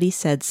anybody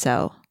said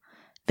so.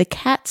 The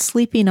cat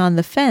sleeping on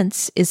the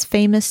fence is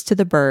famous to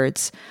the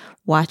birds,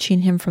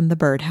 watching him from the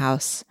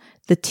birdhouse.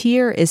 The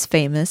tear is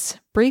famous,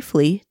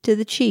 briefly, to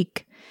the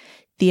cheek.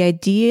 The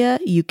idea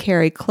you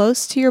carry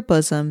close to your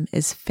bosom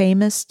is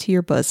famous to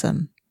your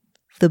bosom.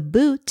 The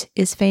boot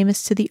is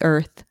famous to the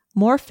earth,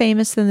 more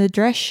famous than the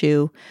dress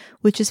shoe,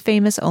 which is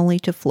famous only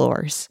to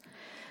floors.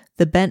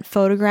 The bent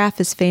photograph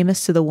is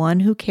famous to the one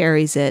who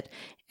carries it,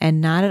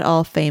 and not at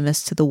all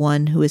famous to the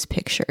one who is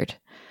pictured.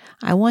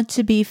 I want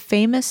to be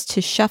famous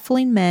to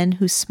shuffling men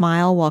who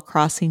smile while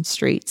crossing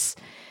streets.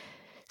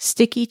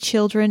 Sticky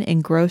children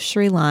in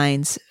grocery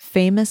lines,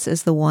 famous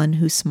as the one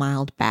who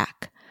smiled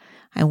back.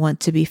 I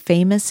want to be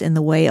famous in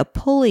the way a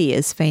pulley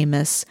is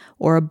famous,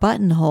 or a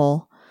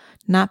buttonhole,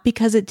 not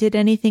because it did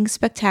anything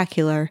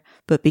spectacular,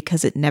 but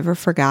because it never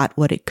forgot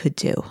what it could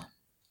do.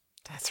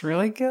 That's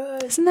really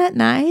good. Isn't that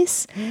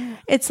nice? Yeah.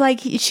 It's like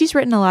she's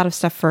written a lot of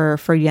stuff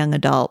for young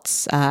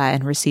adults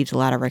and received a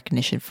lot of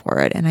recognition for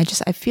it. And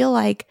I feel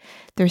like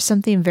there's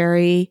something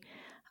very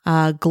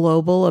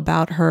global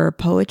about her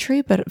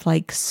poetry, but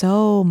like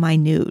so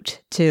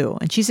minute too.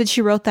 And she said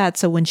she wrote that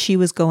so when she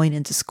was going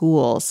into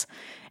schools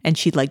and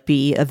she'd like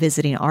be a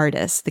visiting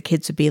artist, the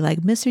kids would be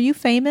like, "Miss, are you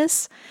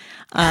famous?"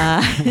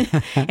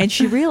 And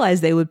she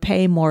realized they would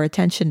pay more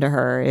attention to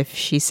her if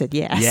she said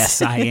yes.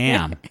 Yes, I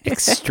am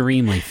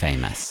extremely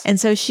famous. And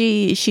so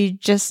she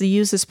just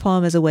used this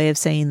poem as a way of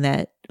saying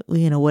that,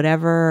 you know,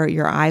 whatever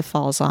your eye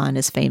falls on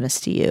is famous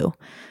to you,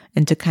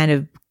 and to kind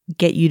of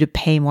get you to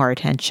pay more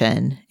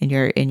attention in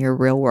your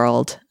real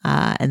world.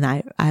 And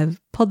I've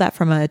pulled that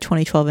from a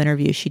 2012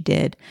 interview she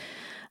did.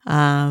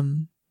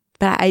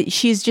 But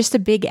she's just a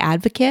big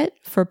advocate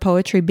for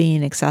poetry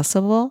being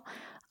accessible.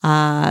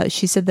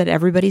 She said that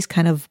everybody's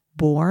kind of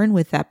born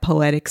with that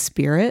poetic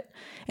spirit,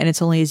 and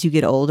it's only as you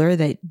get older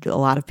that a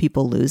lot of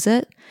people lose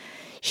it.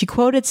 She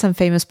quoted some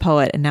famous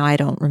poet, and now I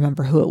don't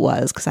remember who it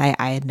was because I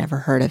had never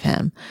heard of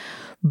him.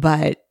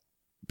 But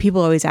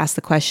people always ask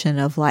the question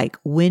of like,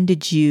 when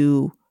did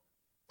you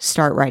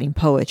start writing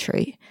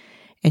poetry?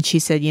 And she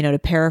said, you know, to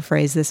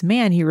paraphrase this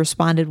man, he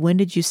responded, "When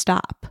did you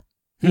stop?"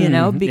 You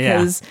know,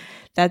 because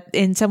that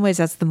in some ways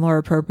that's the more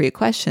appropriate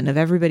question. Of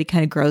everybody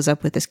kind of grows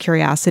up with this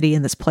curiosity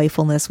and this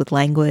playfulness with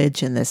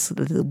language and this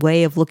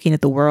way of looking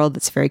at the world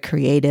that's very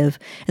creative.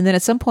 And then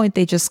at some point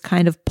they just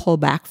kind of pull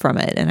back from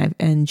it.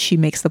 And she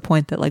makes the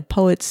point that like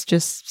poets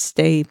just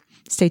stay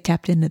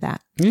tapped into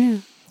that. Yeah.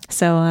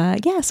 So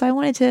so I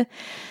wanted to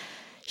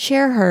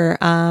share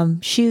her.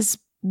 She's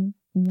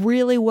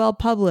really well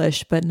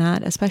published, but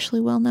not especially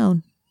well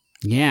known.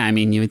 Yeah, I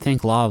mean, you would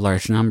think law of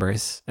large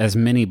numbers, as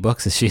many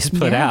books as she's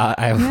put out.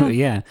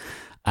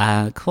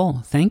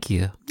 Cool. Thank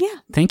you. Yeah.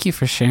 Thank you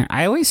for sharing.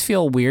 I always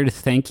feel weird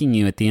thanking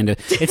you at the end of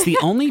it's the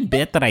only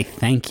bit that I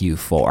thank you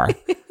for.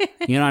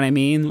 You know what I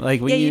mean?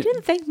 Like when you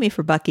didn't thank me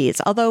for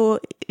Buc-ee's, although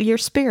your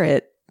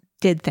spirit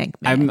did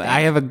thank me.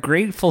 I have a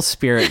grateful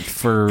spirit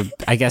for,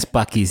 I guess,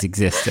 Buc-ee's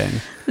existing.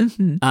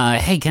 Mm-hmm.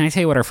 Hey, can I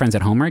tell you what our friends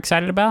at home are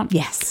excited about?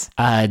 Yes.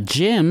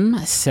 Jim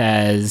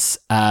says,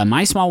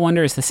 my small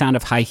wonder is the sound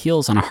of high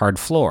heels on a hard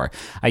floor.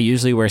 I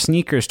usually wear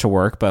sneakers to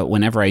work, but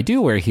whenever I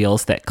do wear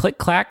heels, that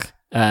click-clack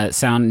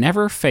sound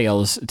never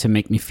fails to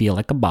make me feel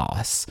like a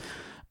boss.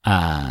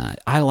 I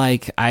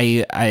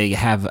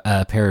have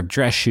a pair of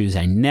dress shoes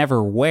I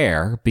never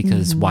wear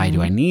because why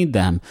do I need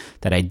them,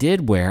 that I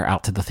did wear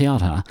out to the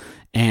theater.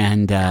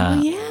 And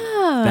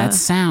that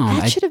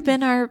sound. That should have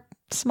been our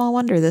small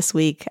wonder this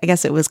week. I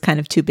guess it was kind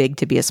of too big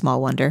to be a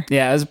small wonder.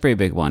 Yeah, it was a pretty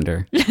big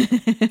wonder. We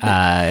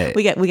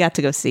got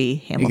to go see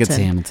Hamilton. We got to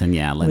see Hamilton,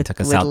 yeah. Lynn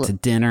took us out to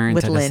dinner and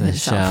took us to the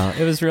show.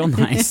 It was real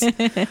nice.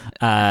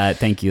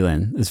 Thank you,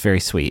 Lynn. It was very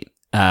sweet.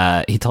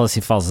 He told us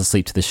he falls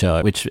asleep to the show,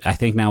 which I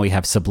think now we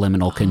have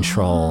subliminal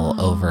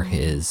control over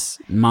his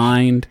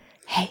mind.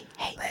 Hey,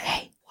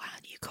 why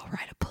don't you go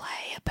write a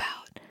play about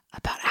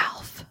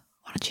Alf?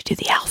 Why don't you do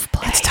the Alf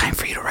play? It's time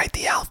for you to write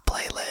the Alf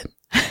play, Lynn.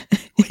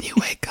 When you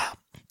wake up,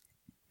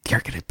 you're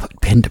going to put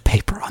pen to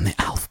paper on the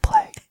Alf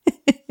play.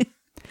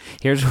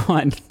 Here's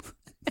one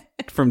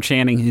from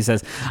Channing who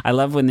says, I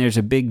love when there's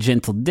a big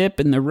gentle dip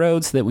in the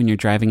road so that when you're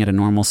driving at a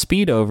normal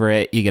speed over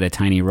it, you get a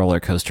tiny roller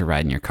coaster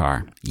ride in your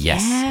car.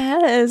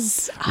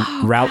 Yes.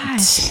 Oh, Route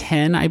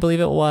 10, I believe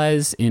it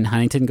was, in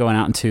Huntington going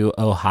out into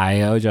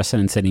Ohio.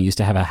 Justin and Sydney used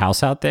to have a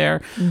house out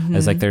there. Mm-hmm.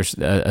 It's like there's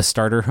a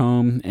starter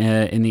home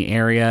in the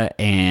area,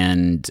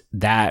 and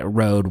that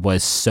road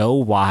was so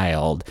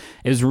wild.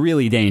 It was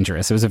really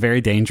dangerous. It was a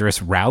very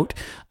dangerous route,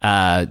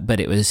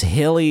 but it was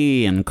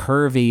hilly and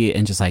curvy,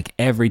 and just like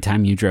every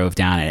time you drove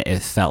down it,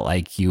 it felt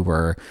like you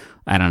were,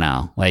 I don't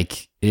know,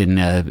 like in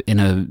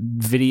a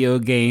video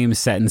game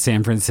set in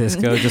San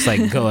Francisco, just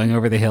like going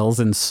over the hills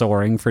and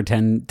soaring for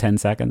 10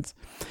 seconds.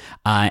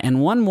 And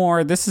one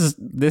more, this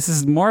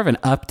is more of an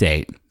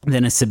update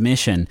than a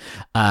submission.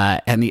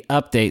 And the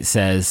update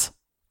says,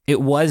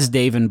 it was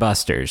Dave &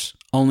 Buster's.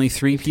 Only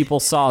 3 people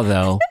saw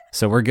though,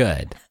 so we're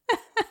good.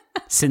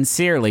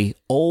 Sincerely,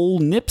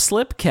 old Nip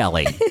Slip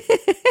Kelly.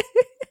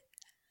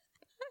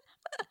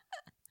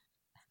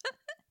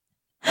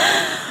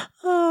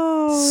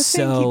 Oh,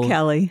 thank you,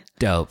 Kelly.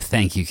 Dope.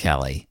 Thank you,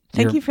 Kelly.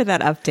 Thank you for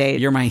that update.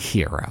 You're my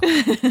hero.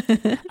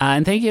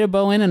 And thank you to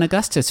Bowen and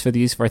Augustus for the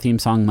use of our theme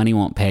song, Money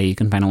Won't Pay. You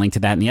can find a link to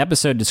that in the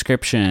episode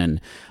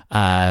description.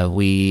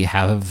 We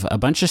have a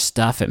bunch of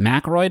stuff at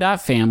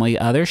McElroy.family,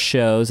 other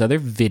shows, other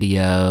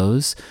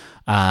videos,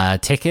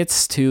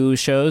 tickets to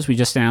shows. We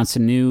just announced a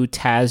new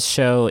Taz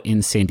show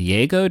in San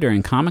Diego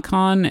during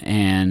Comic-Con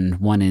and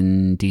one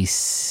in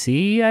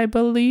DC, I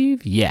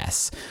believe.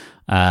 Yes.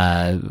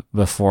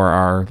 Before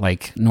our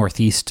like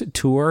Northeast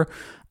tour.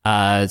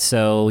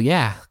 So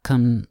yeah,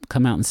 come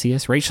out and see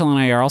us. Rachel and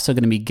I are also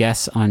going to be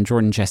guests on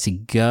Jordan Jesse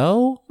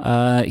Go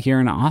here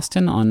in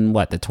Austin on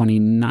the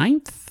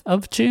 29th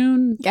of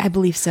June? I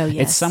believe so,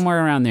 yes. It's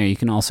somewhere around there. You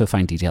can also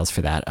find details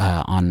for that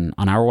on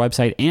our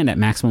website and at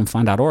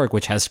MaximumFun.org,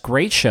 which has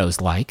great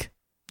shows like...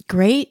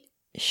 Great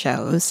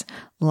shows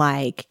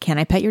like Can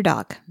I Pet Your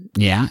Dog?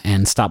 Yeah,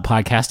 and Stop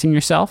Podcasting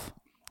Yourself.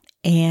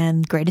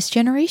 And Greatest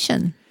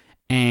Generation.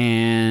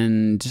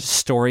 And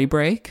Story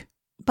Break.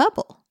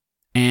 Bubble.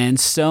 And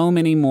so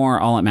many more,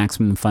 all at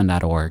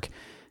MaximumFun.org.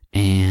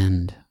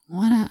 And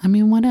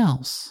what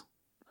else?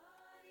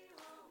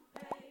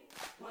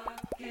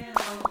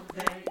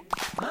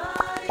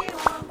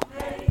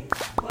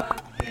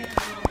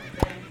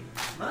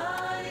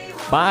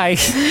 Bye.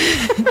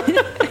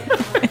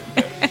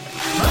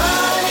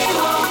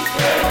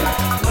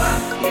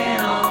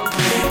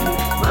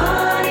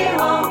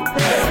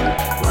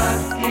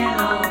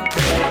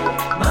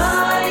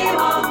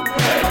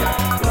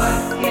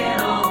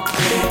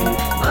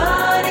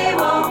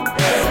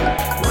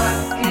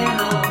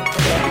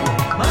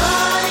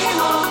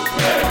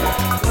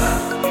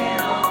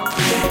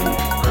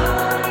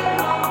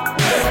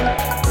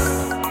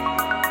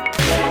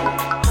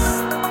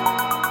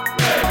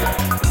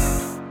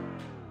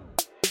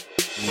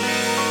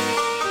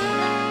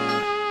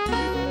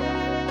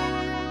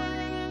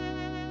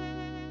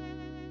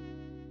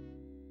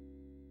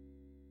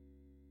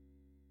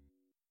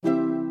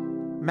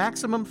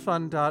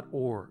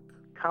 MaximumFun.org.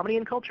 Comedy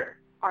and culture.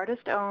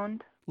 Artist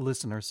owned.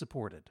 Listener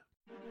supported.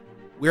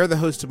 We are the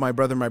host of My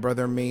Brother,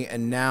 and Me,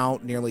 and now,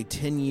 nearly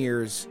 10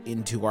 years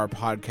into our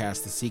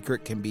podcast, the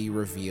secret can be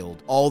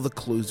revealed. All the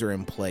clues are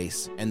in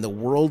place, and the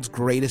world's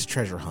greatest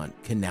treasure hunt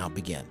can now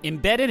begin.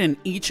 Embedded in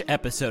each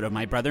episode of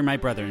My Brother,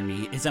 and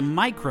Me is a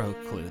micro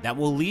clue that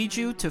will lead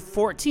you to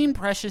 14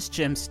 precious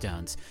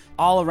gemstones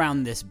all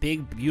around this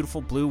big, beautiful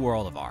blue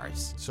world of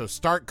ours. So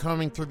start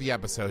combing through the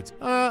episodes.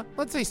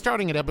 Let's say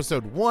starting at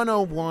episode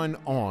 101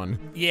 on.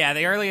 Yeah,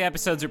 the early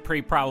episodes are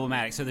pretty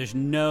problematic, so there's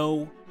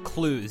no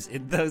clues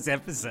in those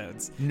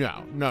episodes.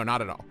 No,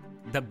 not at all.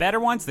 The better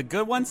ones, the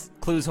good ones,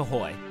 clues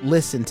ahoy.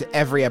 Listen to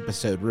every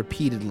episode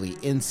repeatedly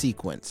in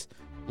sequence.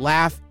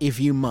 Laugh if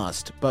you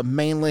must, but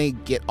mainly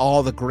get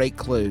all the great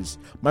clues.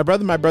 My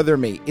Brother,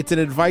 and Me. It's an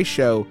advice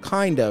show,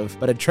 kind of,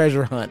 but a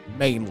treasure hunt,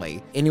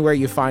 mainly. Anywhere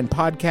you find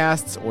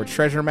podcasts or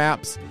treasure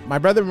maps, My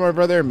Brother,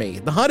 and Me.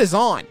 The hunt is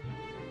on.